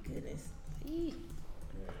my goodness.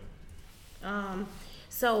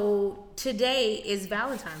 So today is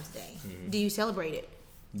Valentine's Day. Mm-hmm. Do you celebrate it?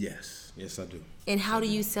 Yes, I do. And how do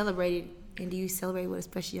you celebrate it? And do you celebrate with a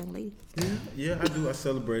special young lady? Yeah, I do. I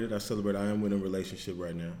celebrate it. I am in a relationship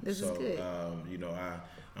right now. This is good.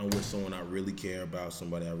 I'm with someone I really care about,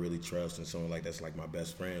 somebody I really trust, and someone like that's like my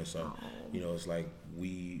best friend. So, it's like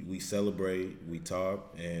we celebrate, we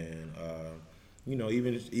talk, and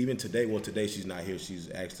even today. Well, today she's not here.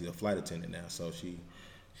 She's actually a flight attendant now, so she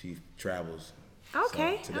travels.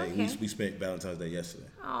 Okay. So today we spent Valentine's Day yesterday.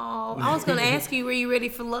 Oh, I was gonna ask you, were you ready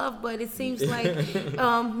for love? But it seems like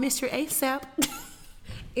Mr. ASAP,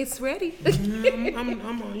 it's ready.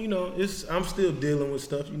 I'm still dealing with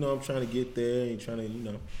stuff. I'm trying to get there and trying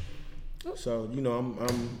to, So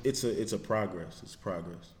it's a progress. It's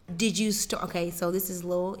progress. Did you start? Okay, so this is a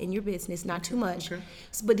little in your business, not too much. Okay.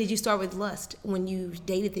 But did you start with lust when you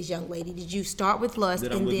dated this young lady? Did you start with lust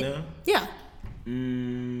and then? Yeah.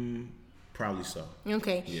 Probably so.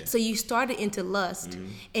 Okay. Yeah. So you started into lust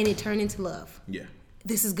and it turned into love. Yeah.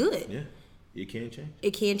 This is good. Yeah. It can change.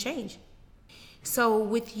 It can change. So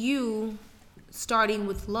with you starting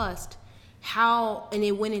with lust, and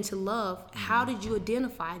it went into love, how did you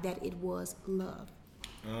identify that it was love?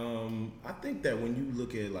 I think that when you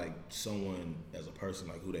look at like someone as a person,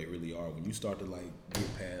 like who they really are, when you start to like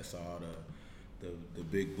get past all the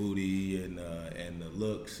big booty and the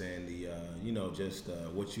looks and the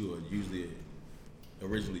what you are usually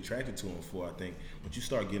originally attracted to them for, I think once you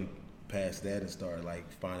start getting past that and start like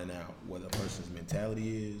finding out what a person's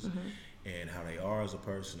mentality is and how they are as a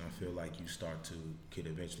person, I feel like you could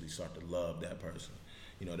eventually start to love that person.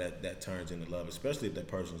 That turns into love, especially if that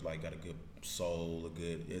person's like got a good soul,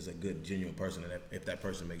 is a good genuine person, and if that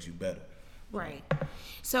person makes you better. Right.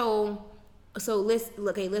 So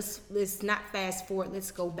let's not fast forward.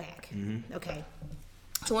 Let's go back. Mm-hmm. Okay.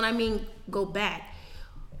 So when I mean go back,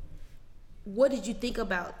 what did you think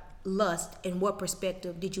about lust, and what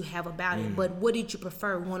perspective did you have about it? But what did you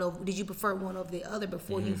prefer? Did you prefer one over the other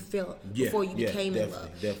before you became in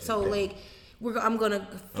love? Definitely. I'm gonna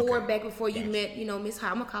forward back before you met, Miss,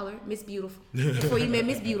 I'm gonna call her Miss Beautiful. Before you met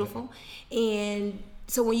Miss Beautiful, and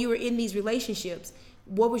so when you were in these relationships,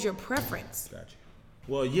 what was your preference? Gotcha.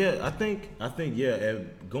 Well, yeah, I think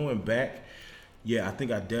going back, I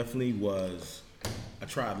think I definitely was. I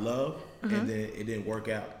tried love, and then it didn't work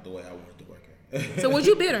out the way I wanted to work out. So was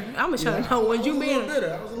you bitter? I'm trying to know. Was you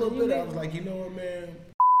bitter? I was a little bitter. I was like, you know what, man,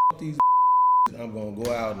 these. I'm gonna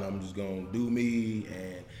go out and I'm just gonna do me,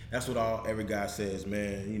 and that's what every guy says,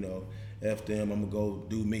 man. F them. I'm gonna go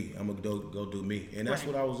do me. I'm gonna go do me, and that's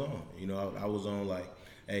what I was on. I was on like,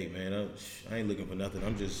 hey man, I ain't looking for nothing.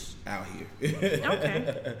 I'm just out here.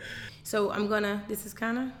 Okay. So this is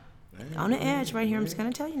kind of on the edge right here. I'm just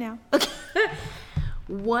gonna tell you now.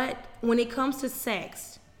 When it comes to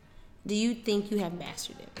sex, do you think you have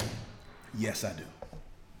mastered it? Yes, I do.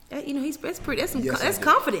 That's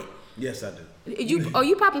confident. Yes, I do.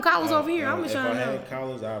 You popping collars over here? I'm if trying I to know. had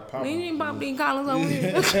collars, I'd pop them. You ain't popping collars over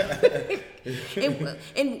here.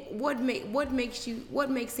 and what makes seem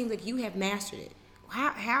like you have mastered it?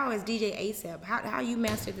 How is DJ ASAP? How you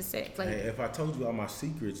mastered the sex? Like, if I told you all my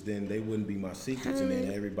secrets, then they wouldn't be my secrets, and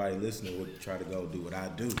then everybody listening would try to go do what I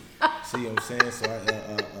do. See what I'm saying? So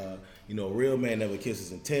a real man never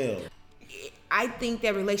kisses and tells. I think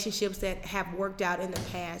that relationships that have worked out in the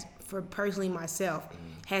past, for personally myself,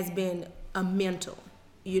 has been a mental.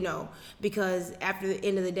 Because after the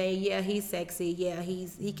end of the day, he's sexy,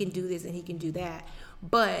 he can do this and he can do that.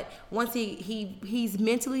 But once he's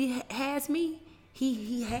mentally has me,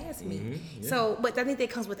 he has me. Mm-hmm, yeah. So, but I think that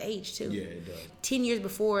comes with age too. Yeah, it does. 10 years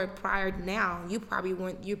prior to now, you probably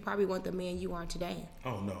weren't the man you are today.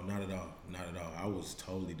 Oh no, not at all. Not at all. I was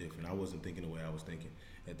totally different. I wasn't thinking the way I was thinking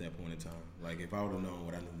at that point in time. Like if I would have known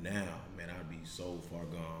what I know now, man, I'd be so far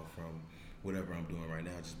gone from whatever I'm doing right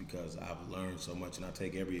now, just because I've learned so much, and I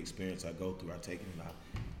take every experience I go through, I take it and I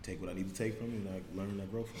take what I need to take from it, and I learn and I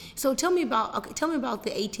grow from it. So tell me about the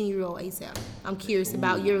 18-year-old ASAP. I'm curious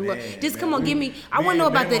about your look. Just man, come on, give me. I want to know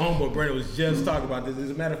about my homeboy Brandon was just talking about this. As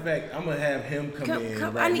a matter of fact, I'm gonna have him come in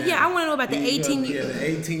right now. Yeah, I want to know about the 18. Yeah, the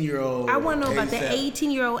 18-year-old. I want to know about the ASAP,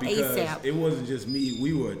 18-year-old because ASAP. it wasn't just me.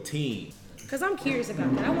 We were a team. Because I'm curious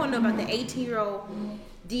about that. I want to know about the 18-year-old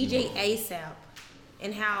DJ ASAP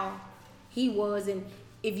and how he was, and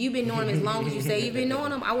if you've been knowing him as long as you say you've been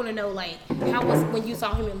knowing him, I want to know, like, how was when you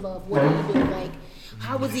saw him in Love? What did he do? Like,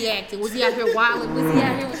 how was he acting? Was he out here wilding? Was he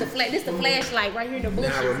out here with the this the flashlight right here in the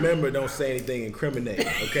bushes? Now remember, don't say anything incriminating,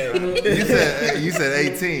 okay? You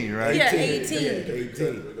said 18, right? Yeah, 18.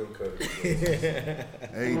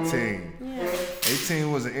 18. Yeah.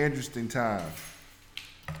 18 was an interesting time.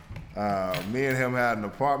 Me and him had an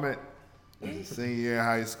apartment. It was a senior year in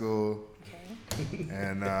high school. Okay.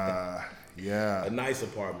 And yeah. A nice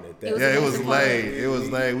apartment at that. It was laid. It was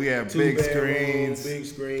laid. We had big screens. Big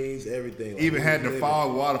screens, everything. Like Even had the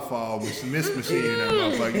fog waterfall mist machine in that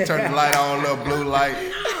motherfucker. You turn the light on, little blue light.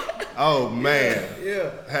 Oh man. Yeah.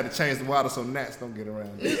 Had to change the water so gnats don't get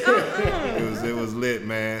around. It was lit,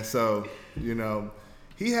 man. So, you know,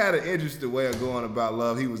 he had an interesting way of going about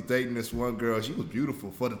love. He was dating this one girl. She was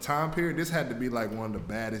beautiful. For the time period, this had to be like one of the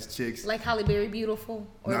baddest chicks. Like Halle Berry beautiful?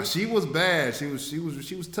 No, she was bad. She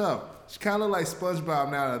was tough. She kind of like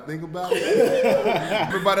SpongeBob now that I think about it.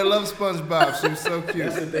 Everybody loves SpongeBob. She was so cute.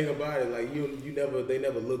 That's the thing about it. Like they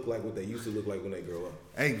never look like what they used to look like when they grow up.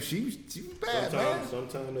 Hey, she was bad, man.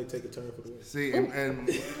 Sometimes they take a turn for the worse. See, and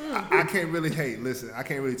I can't really hate. Listen, I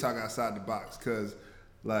can't really talk outside the box because,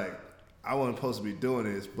 like, I wasn't supposed to be doing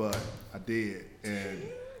this, but I did, and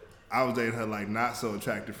I was dating her like not so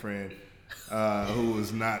attractive friend who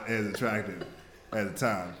was not as attractive at the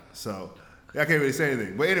time. So I can't really say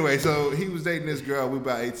anything. But anyway, so he was dating this girl. We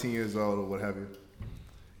about 18 years old or what have you.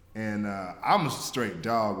 And I'm a straight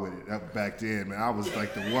dog with it back then, man. I was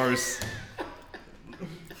like the worst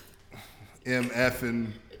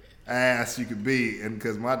MFing ass you could be, and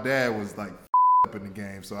because my dad was like up in the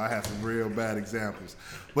game, so I had some real bad examples.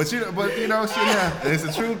 But you know, shit happens. It's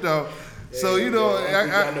the truth though. So you know,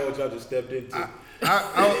 I know what y'all just stepped into.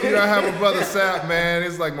 I have a brother Sap, man.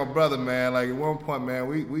 It's like my brother, man. Like at one point, man,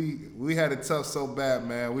 we had it tough so bad,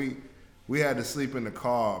 man. We had to sleep in the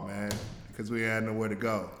car, man, because we had nowhere to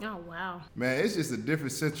go. Oh wow. Man, it's just a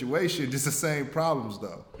different situation, just the same problems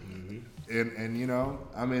though. Mm-hmm. And you know,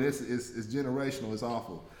 I mean, it's generational. It's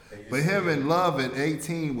awful. But him in Love at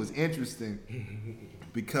 18 was interesting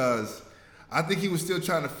because I think he was still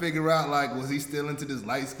trying to figure out, like, was he still into this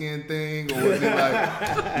light skin thing, or was it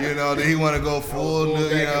like, you know, did he want to go full, he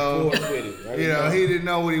didn't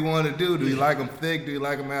know what he wanted to do. Do he like him thick? Do he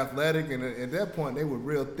like him athletic? And at that point, they were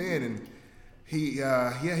real thin, and he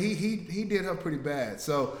did her pretty bad.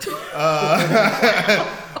 So,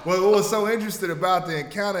 what was so interesting about the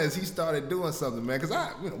encounter is he started doing something, man. Because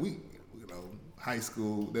high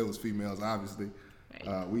school, there was females, obviously.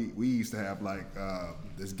 We used to have like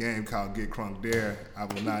this game called Get Crunk Dare. I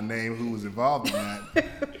will not name who was involved in that,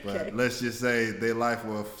 but let's just say their life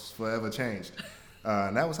was forever changed.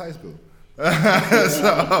 And that was high school. I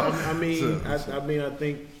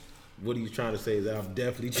think what he's trying to say is that I've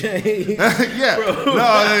definitely changed. Yeah,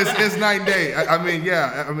 no, it's night and day. I mean,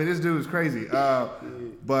 this dude is crazy.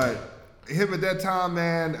 But him at that time,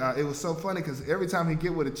 man, it was so funny because every time he'd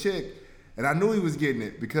get with a chick, and I knew he was getting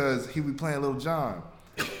it because he would be playing Lil Jon.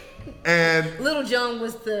 And Lil Jon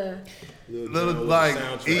was the little like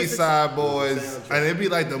East Side Boys, and it'd be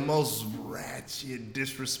like the most ratchet,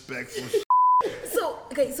 disrespectful shit.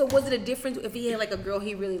 So was it a difference if he had like a girl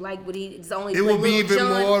he really liked, but it's only it would be even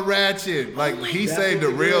Jon? more ratchet. Like he saved the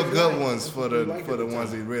real good ones for the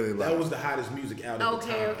ones he really liked. That was the hottest music out at the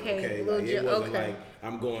time. Okay. Like, it wasn't like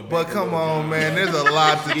I'm going back. But come on, man, there's a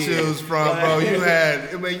lot to choose from, bro.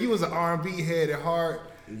 You was an R&B head at heart.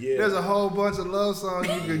 Yeah. There's a whole bunch of love songs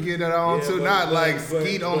you could get that on to. Not like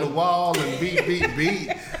Skeet on the Wall and beat.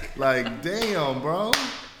 Like, damn, bro.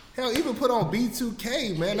 Hell, even put on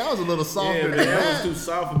B2K, man. That was a little softer than that. That was too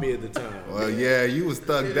soft for me at the time. Well, yeah, you was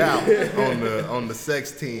thugged out on the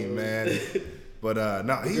sex team, man. But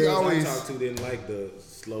no, he always. I talked to didn't like the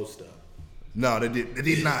slow stuff. No, they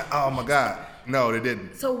did not. Oh my God. No, they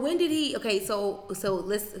didn't. So when did he? Okay, so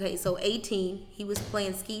 18, he was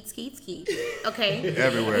playing skeet. Okay,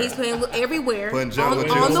 Everywhere. He's playing everywhere. Putting jungle on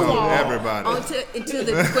chips the on wall, everybody. until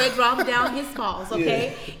the sweat dropped down his balls.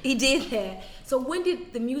 Okay, he did that. So when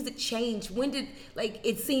did the music change? When did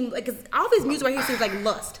it seem like? 'Cause all this music right here seems like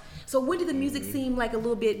lust. So when did the music seem like a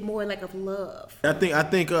little bit more like of love? I think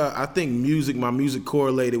music, my music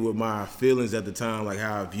correlated with my feelings at the time, like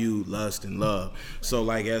how I viewed lust and love. So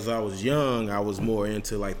like as I was young, I was more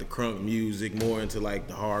into like the crunk music, more into like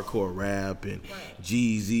the hardcore rap and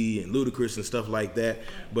Jeezy and Ludacris and stuff like that.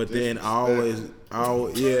 But then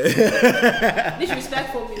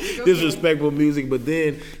Disrespectful music. Okay. Disrespectful music. But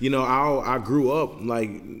then I grew up like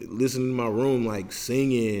listening in my room, like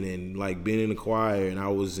singing and like being in the choir, and I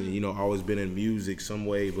was always been in music some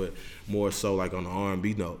way, but more so like on the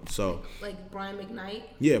R&B note. So like Brian McKnight.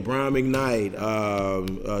 Yeah, Brian McKnight,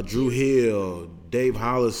 Drew Hill, Dave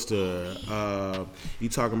Hollister. You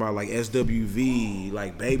talking about like SWV,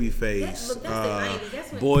 like Babyface,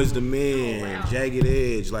 Boyz II Men, Jagged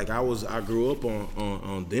Edge. Like I grew up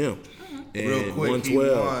on them. And Real quick, 112. he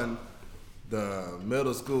won the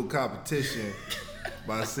middle school competition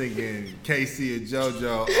by singing Casey and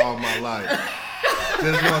JoJo All My Life.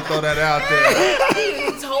 Just want to throw that out there.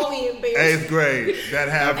 He totally embarrassed. 8th grade, that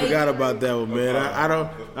happened. I forgot about that one, man. I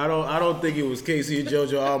don't think it was Casey and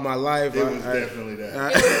JoJo All My Life. It was definitely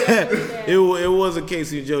that. It was a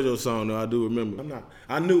Casey and JoJo song, though. I do remember.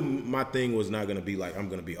 I knew my thing was not gonna be like I'm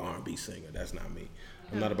gonna be R&B singer. That's not me.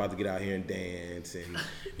 I'm not about to get out here and dance and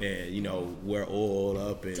wear oil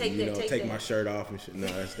up and take my shirt off and shit. No,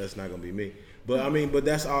 that's not gonna be me. But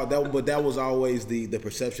that's all. That was always the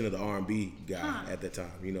perception of the R&B guy at the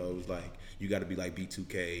time. It was like you got to be like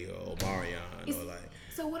B2K or Omarion or like.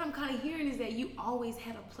 So what I'm kind of hearing is that you always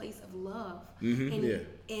had a place of love,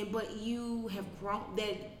 but you have grown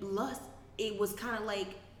that lust. It was kind of like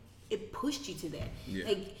it pushed you to that,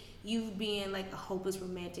 like you being like a hopeless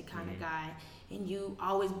romantic kind of guy. And you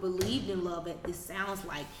always believed in love, this sounds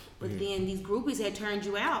like. But then these groupies had turned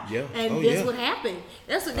you out. Yeah. And this what happened.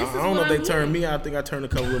 I don't know if they turned me out. I think I turned a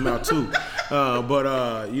couple of them out too.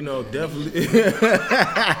 Definitely.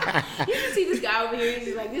 You see this guy over here,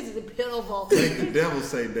 he's like, this is a pillow vault. Make the devil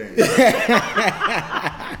say damn.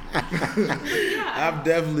 I've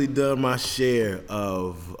definitely done my share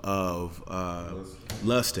of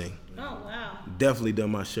lusting. Oh, wow. Definitely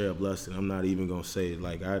done my share of lusting. I'm not even gonna say it.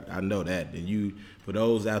 Like I know that, and for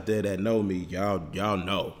those out there that know me, y'all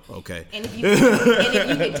know, okay. And if you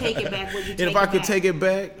could take it back, would you? And if I could take it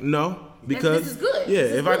back, no, because this is good. Yeah,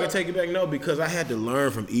 if I could take it back, no, because I had to learn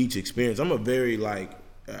from each experience. I'm a very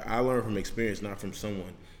I learn from experience, not from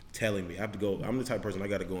someone telling me. I have to go. I'm the type of person I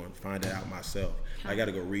got to go and find it out myself. I got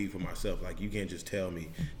to go read for myself. Like you can't just tell me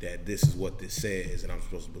that this is what this says, and I'm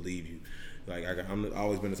supposed to believe you. Like I'm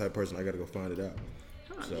always been the type of person I got to go find it out.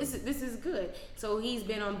 So. This is good. So he's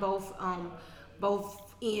been on both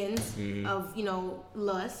ends of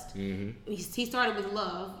lust. He started with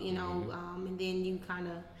love, and then you kind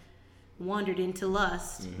of wandered into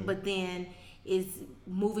lust, but then is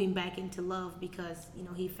moving back into love because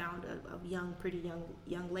he found a pretty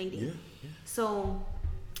young lady. Yeah. So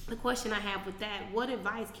the question I have with that: what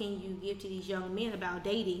advice can you give to these young men about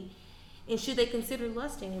dating? And should they consider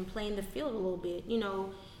lusting and playing the field a little bit,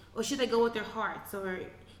 or should they go with their hearts, or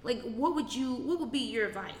like what would be your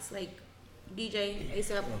advice, like DJ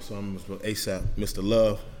ASAP? So I'm ASAP, Mr.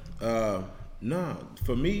 Love. Nah,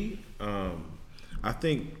 for me, I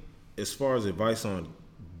think as far as advice on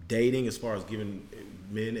dating, as far as giving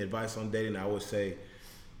men advice on dating, I would say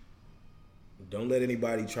don't let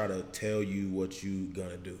anybody try to tell you what you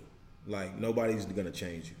gonna do. Like nobody's gonna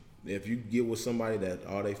change you. If you get with somebody that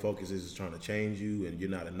all they focus is trying to change you and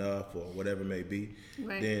you're not enough or whatever it may be,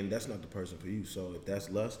 then that's not the person for you. So if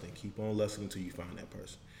that's lust, then keep on lusting until you find that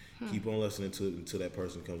person. Keep on lusting until that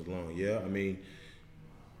person comes along. Yeah, I mean,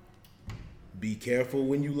 be careful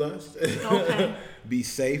when you lust. Okay. Be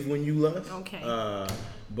safe when you lust. Okay.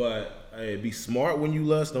 But be smart when you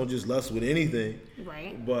lust. Don't just lust with anything.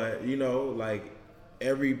 Right. But,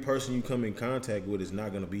 every person you come in contact with is not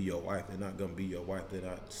going to be your wife. They're not going to be your wife. They're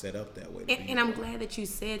not set up that way. And I'm glad that you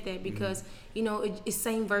said that because,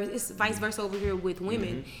 it's vice versa over here with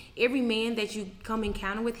women. Every man that you come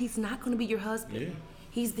encounter with, he's not going to be your husband. Yeah.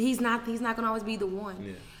 He's not going to always be the one.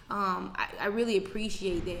 Yeah. I really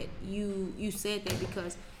appreciate that you said that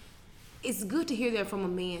because it's good to hear that from a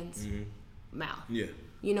man's mouth. Yeah.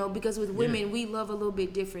 Because with women, we love a little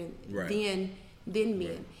bit different than than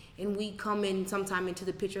men. And we come in sometime into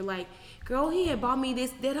the picture like, girl, he had bought me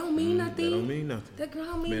this. That don't mean nothing. That don't mean nothing. That girl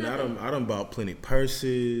don't mean Man, nothing. I done bought plenty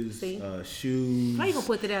purses, shoes. Why you gonna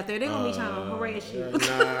put that out there? They gonna be trying to harass you.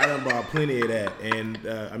 Nah, I done bought plenty of that, and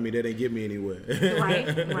I mean that didn't get me anywhere.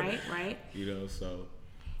 Right. You know, so.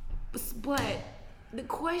 But the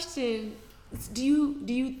question is, do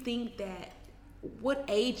you think that, what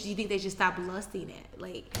age do you think they should stop lusting at?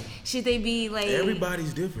 Like, should they be like...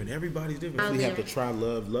 Everybody's different. We there. have to try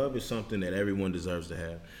love. Love is something that everyone deserves to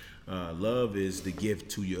have. Love is the gift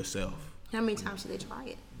to yourself. How many times should they try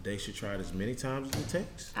it? They should try it as many times as it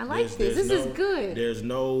takes. I like this. This is good. There's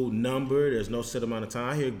no number. There's no set amount of time.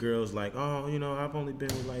 I hear girls like, oh, I've only been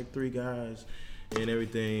with like 3 guys and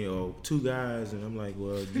everything, or 2 guys, and I'm like,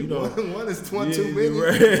 well, one is too many.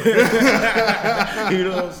 Right. You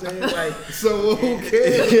know what I'm saying? Like, so who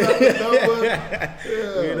cares about the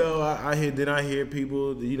number? I hear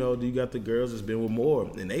people, you got the girls that's been with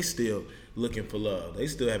more, and they still looking for love. They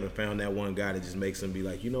still haven't found that one guy that just makes them be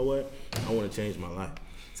like, you know what? I want to change my life.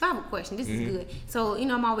 So I have a question. This is good. So,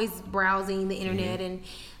 I'm always browsing the internet and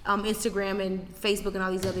Instagram and Facebook and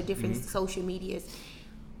all these other different social medias.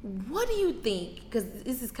 What do you think? Because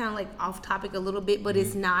this is kind of like off topic a little bit, but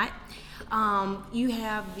it's not. You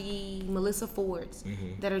have the Melissa Fords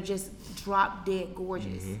that are just drop dead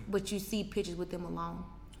gorgeous, but you see pictures with them alone.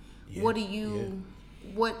 Yeah. What do you?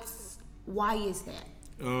 Why is that?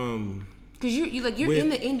 Because you're in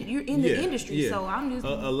the industry, so I'm just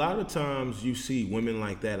a lot of times you see women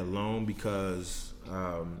like that alone because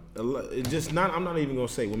I'm not even gonna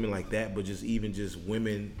say women like that, but just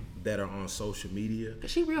women that are on social media.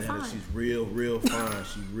 She's real fine. She's real fine.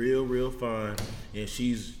 She's real fine, and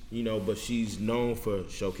she's but she's known for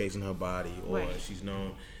showcasing her body, or right. she's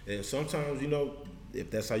known. And sometimes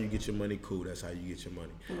if that's how you get your money, cool. That's how you get your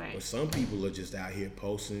money. Right. But some people are just out here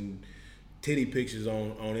posting titty pictures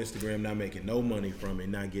on Instagram, not making no money from it,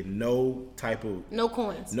 not getting no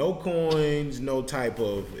coins, no type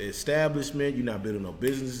of establishment. You're not building no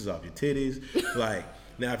businesses off your titties. Like,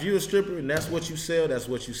 now if you're a stripper and that's what you sell, that's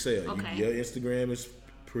what you sell. Okay. Your Instagram is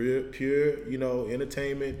pure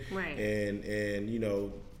entertainment, right. and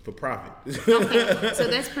for profit. Okay, so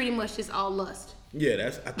that's pretty much just all lust.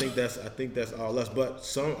 Yeah, I think that's all lust. But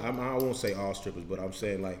I won't say all strippers, but I'm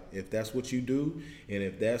saying, like, if that's what you do, and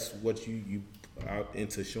if that's what you are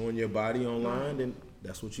into showing your body online, then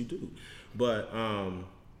that's what you do. But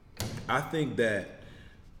I think that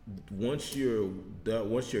once you're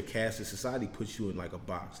casted, society puts you in like a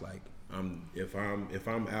box. Like, if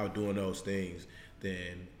I'm out doing those things,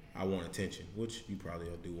 then I want attention, which you probably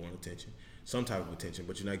do want attention. Some type of attention,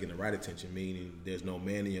 but you're not getting the right attention, meaning there's no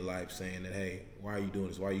man in your life saying that, hey, why are you doing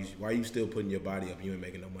this? Why are you still putting your body up and you ain't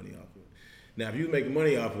making no money off of it? Now, if you making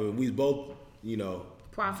money off of it, we both,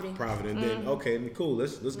 profiting, then okay, cool,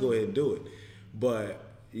 let's go ahead and do it. But,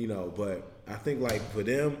 I think, like, for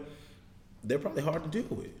them, they're probably hard to deal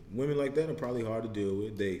with. Women like that are probably hard to deal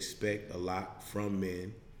with. They expect a lot from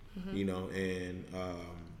men, and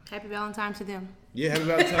Happy Valentine's to them. Yeah, happy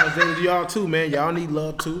Valentine's Day to y'all too, man. Y'all need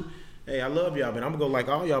love too. Hey, I love y'all, man. I'm gonna go like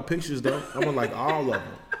all y'all pictures though. I'm gonna like all of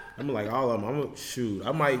them. I'm gonna shoot.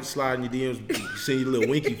 I might slide in your DMs, see your little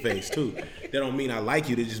winky face too. That don't mean I like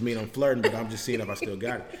you. That just mean I'm flirting. But I'm just seeing if I still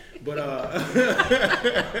got it. But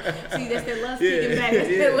see, that's that lust kicking back. That's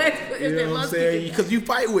you know what I'm saying? Because you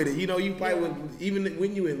fight with it. You fight with, even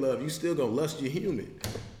when you in love, you still gonna lust. You're human.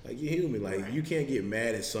 Like, you're human. Like, right. You can't get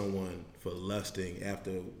mad at someone for lusting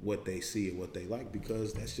after what they see and what they like,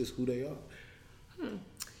 because that's just who they are.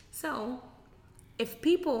 So, if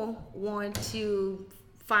people want to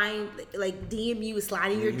find, like, DM you,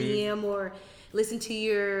 slide in your DM, or listen to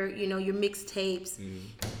your mixtapes,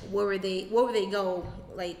 where would they go?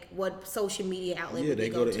 Like, what social media outlet would they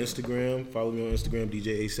go to? Instagram. Follow me on Instagram,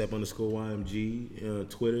 DJ ASAP_YMG.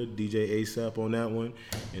 Twitter, DJ ASAP on that one.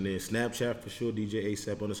 And then Snapchat for sure, DJ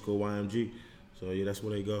ASAP_YMG. So, yeah, that's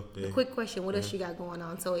where they go. Yeah. A quick question. What else you got going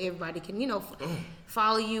on so everybody can,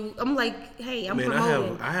 follow you? I'm like, hey, I'm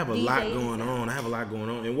promoting. I have a lot going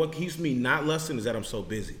on. And what keeps me not lusting is that I'm so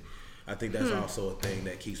busy. I think that's also a thing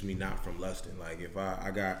that keeps me not from lusting. Like, if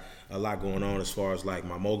I got a lot going on as far as like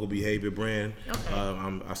my Mogul Behavior brand. Okay.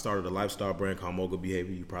 I started a lifestyle brand called Mogul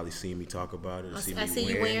Behavior. You probably seen me talk about it. I see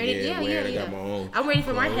you wearing it. Yeah. I got my own. I'm ready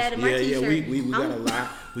for my hat and my t-shirt. We got a lot.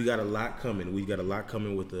 We got a lot coming. We got a lot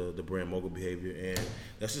coming with the brand Mogul Behavior, and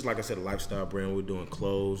that's just, like I said, a lifestyle brand. We're doing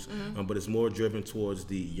clothes, but it's more driven towards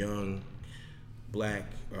the young Black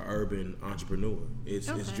or urban entrepreneur. It's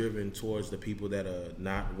driven towards the people that are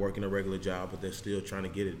not working a regular job, but they're still trying to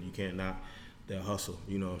get it. You can't not Their hustle,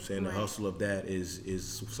 you know what I'm saying? Right. The hustle of that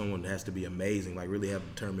is someone that has to be amazing, like really have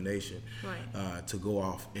determination to go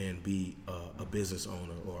off and be a business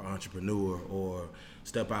owner or entrepreneur or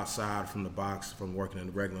step outside from the box from working in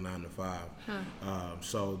the regular 9 to 5.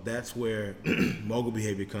 So that's where mogul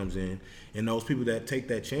behavior comes in, and those people that take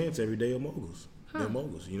that chance every day are moguls. They're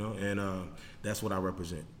moguls, you know, and that's what I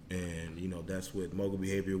represent. And, you know, that's with mogul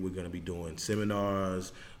behavior. We're going to be doing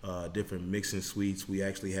seminars, different mixing suites. We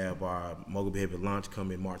actually have our mogul behavior launch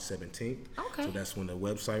coming March 17th. Okay. So that's when the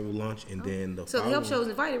website will launch. And then the So the Help Show is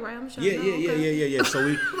invited, right? I'm sure. Yeah.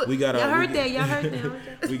 So we got Y'all heard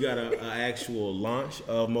that. we got a actual launch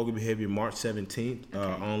of mogul behavior March 17th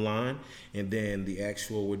online. And then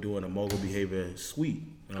we're doing a mogul behavior suite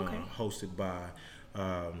hosted by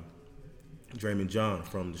Draymond John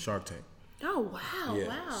from the Shark Tank. Oh, wow. Yeah.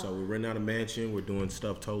 Wow. So we're renting out a mansion. We're doing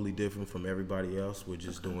stuff totally different from everybody else. We're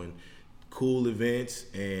just doing cool events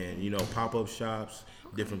and, you know, pop-up shops,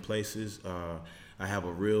 different places. I have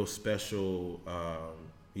a real special,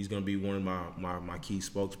 he's going to be one of my key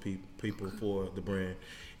spokespeople for the brand.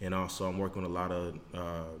 And also I'm working on a lot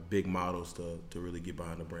of big models to really get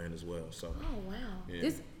behind the brand as well. So. Oh, wow. Yeah.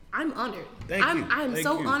 I'm honored. Thank you. I'm Thank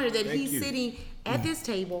so you. honored that Thank he's you. sitting at this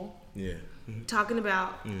table Yeah. talking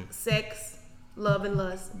about sex, love, and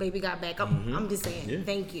lust. Baby got back. I'm just saying. Yeah.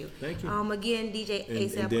 Thank you. Thank you. Again, DJ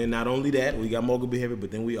ASAP. And then not only that, we got mogul behavior,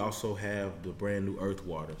 but then we also have the brand new Earth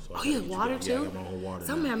Water. So Oh, you have water too? Yeah, I got my own water.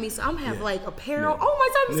 I'm now. gonna have like apparel. Oh my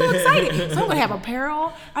God, I'm so excited. So I'm gonna have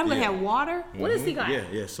apparel. I'm gonna have water. What does he got?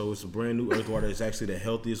 Yeah. So it's a brand new Earth Water. It's actually the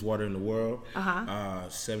healthiest water in the world.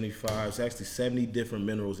 75. It's actually 70 different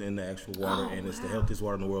minerals in the actual water, and it's the healthiest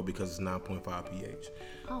water in the world because it's 9.5 pH.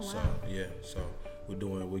 Oh, wow. So yeah. So we're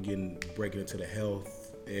breaking into the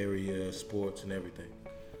health area, sports, and everything.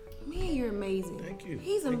 Man, you're amazing. Thank you.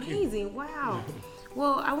 He's Thank you. amazing. Wow.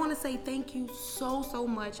 Well, I want to say thank you so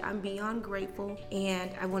much. I'm beyond grateful, and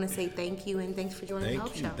I want to say thank you and thanks for joining the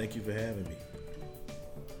Help Show. Thank you for having me.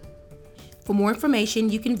 For more information,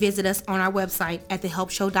 you can visit us on our website at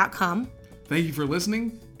thehelpshow.com. Thank you for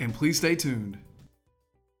listening, and please stay tuned.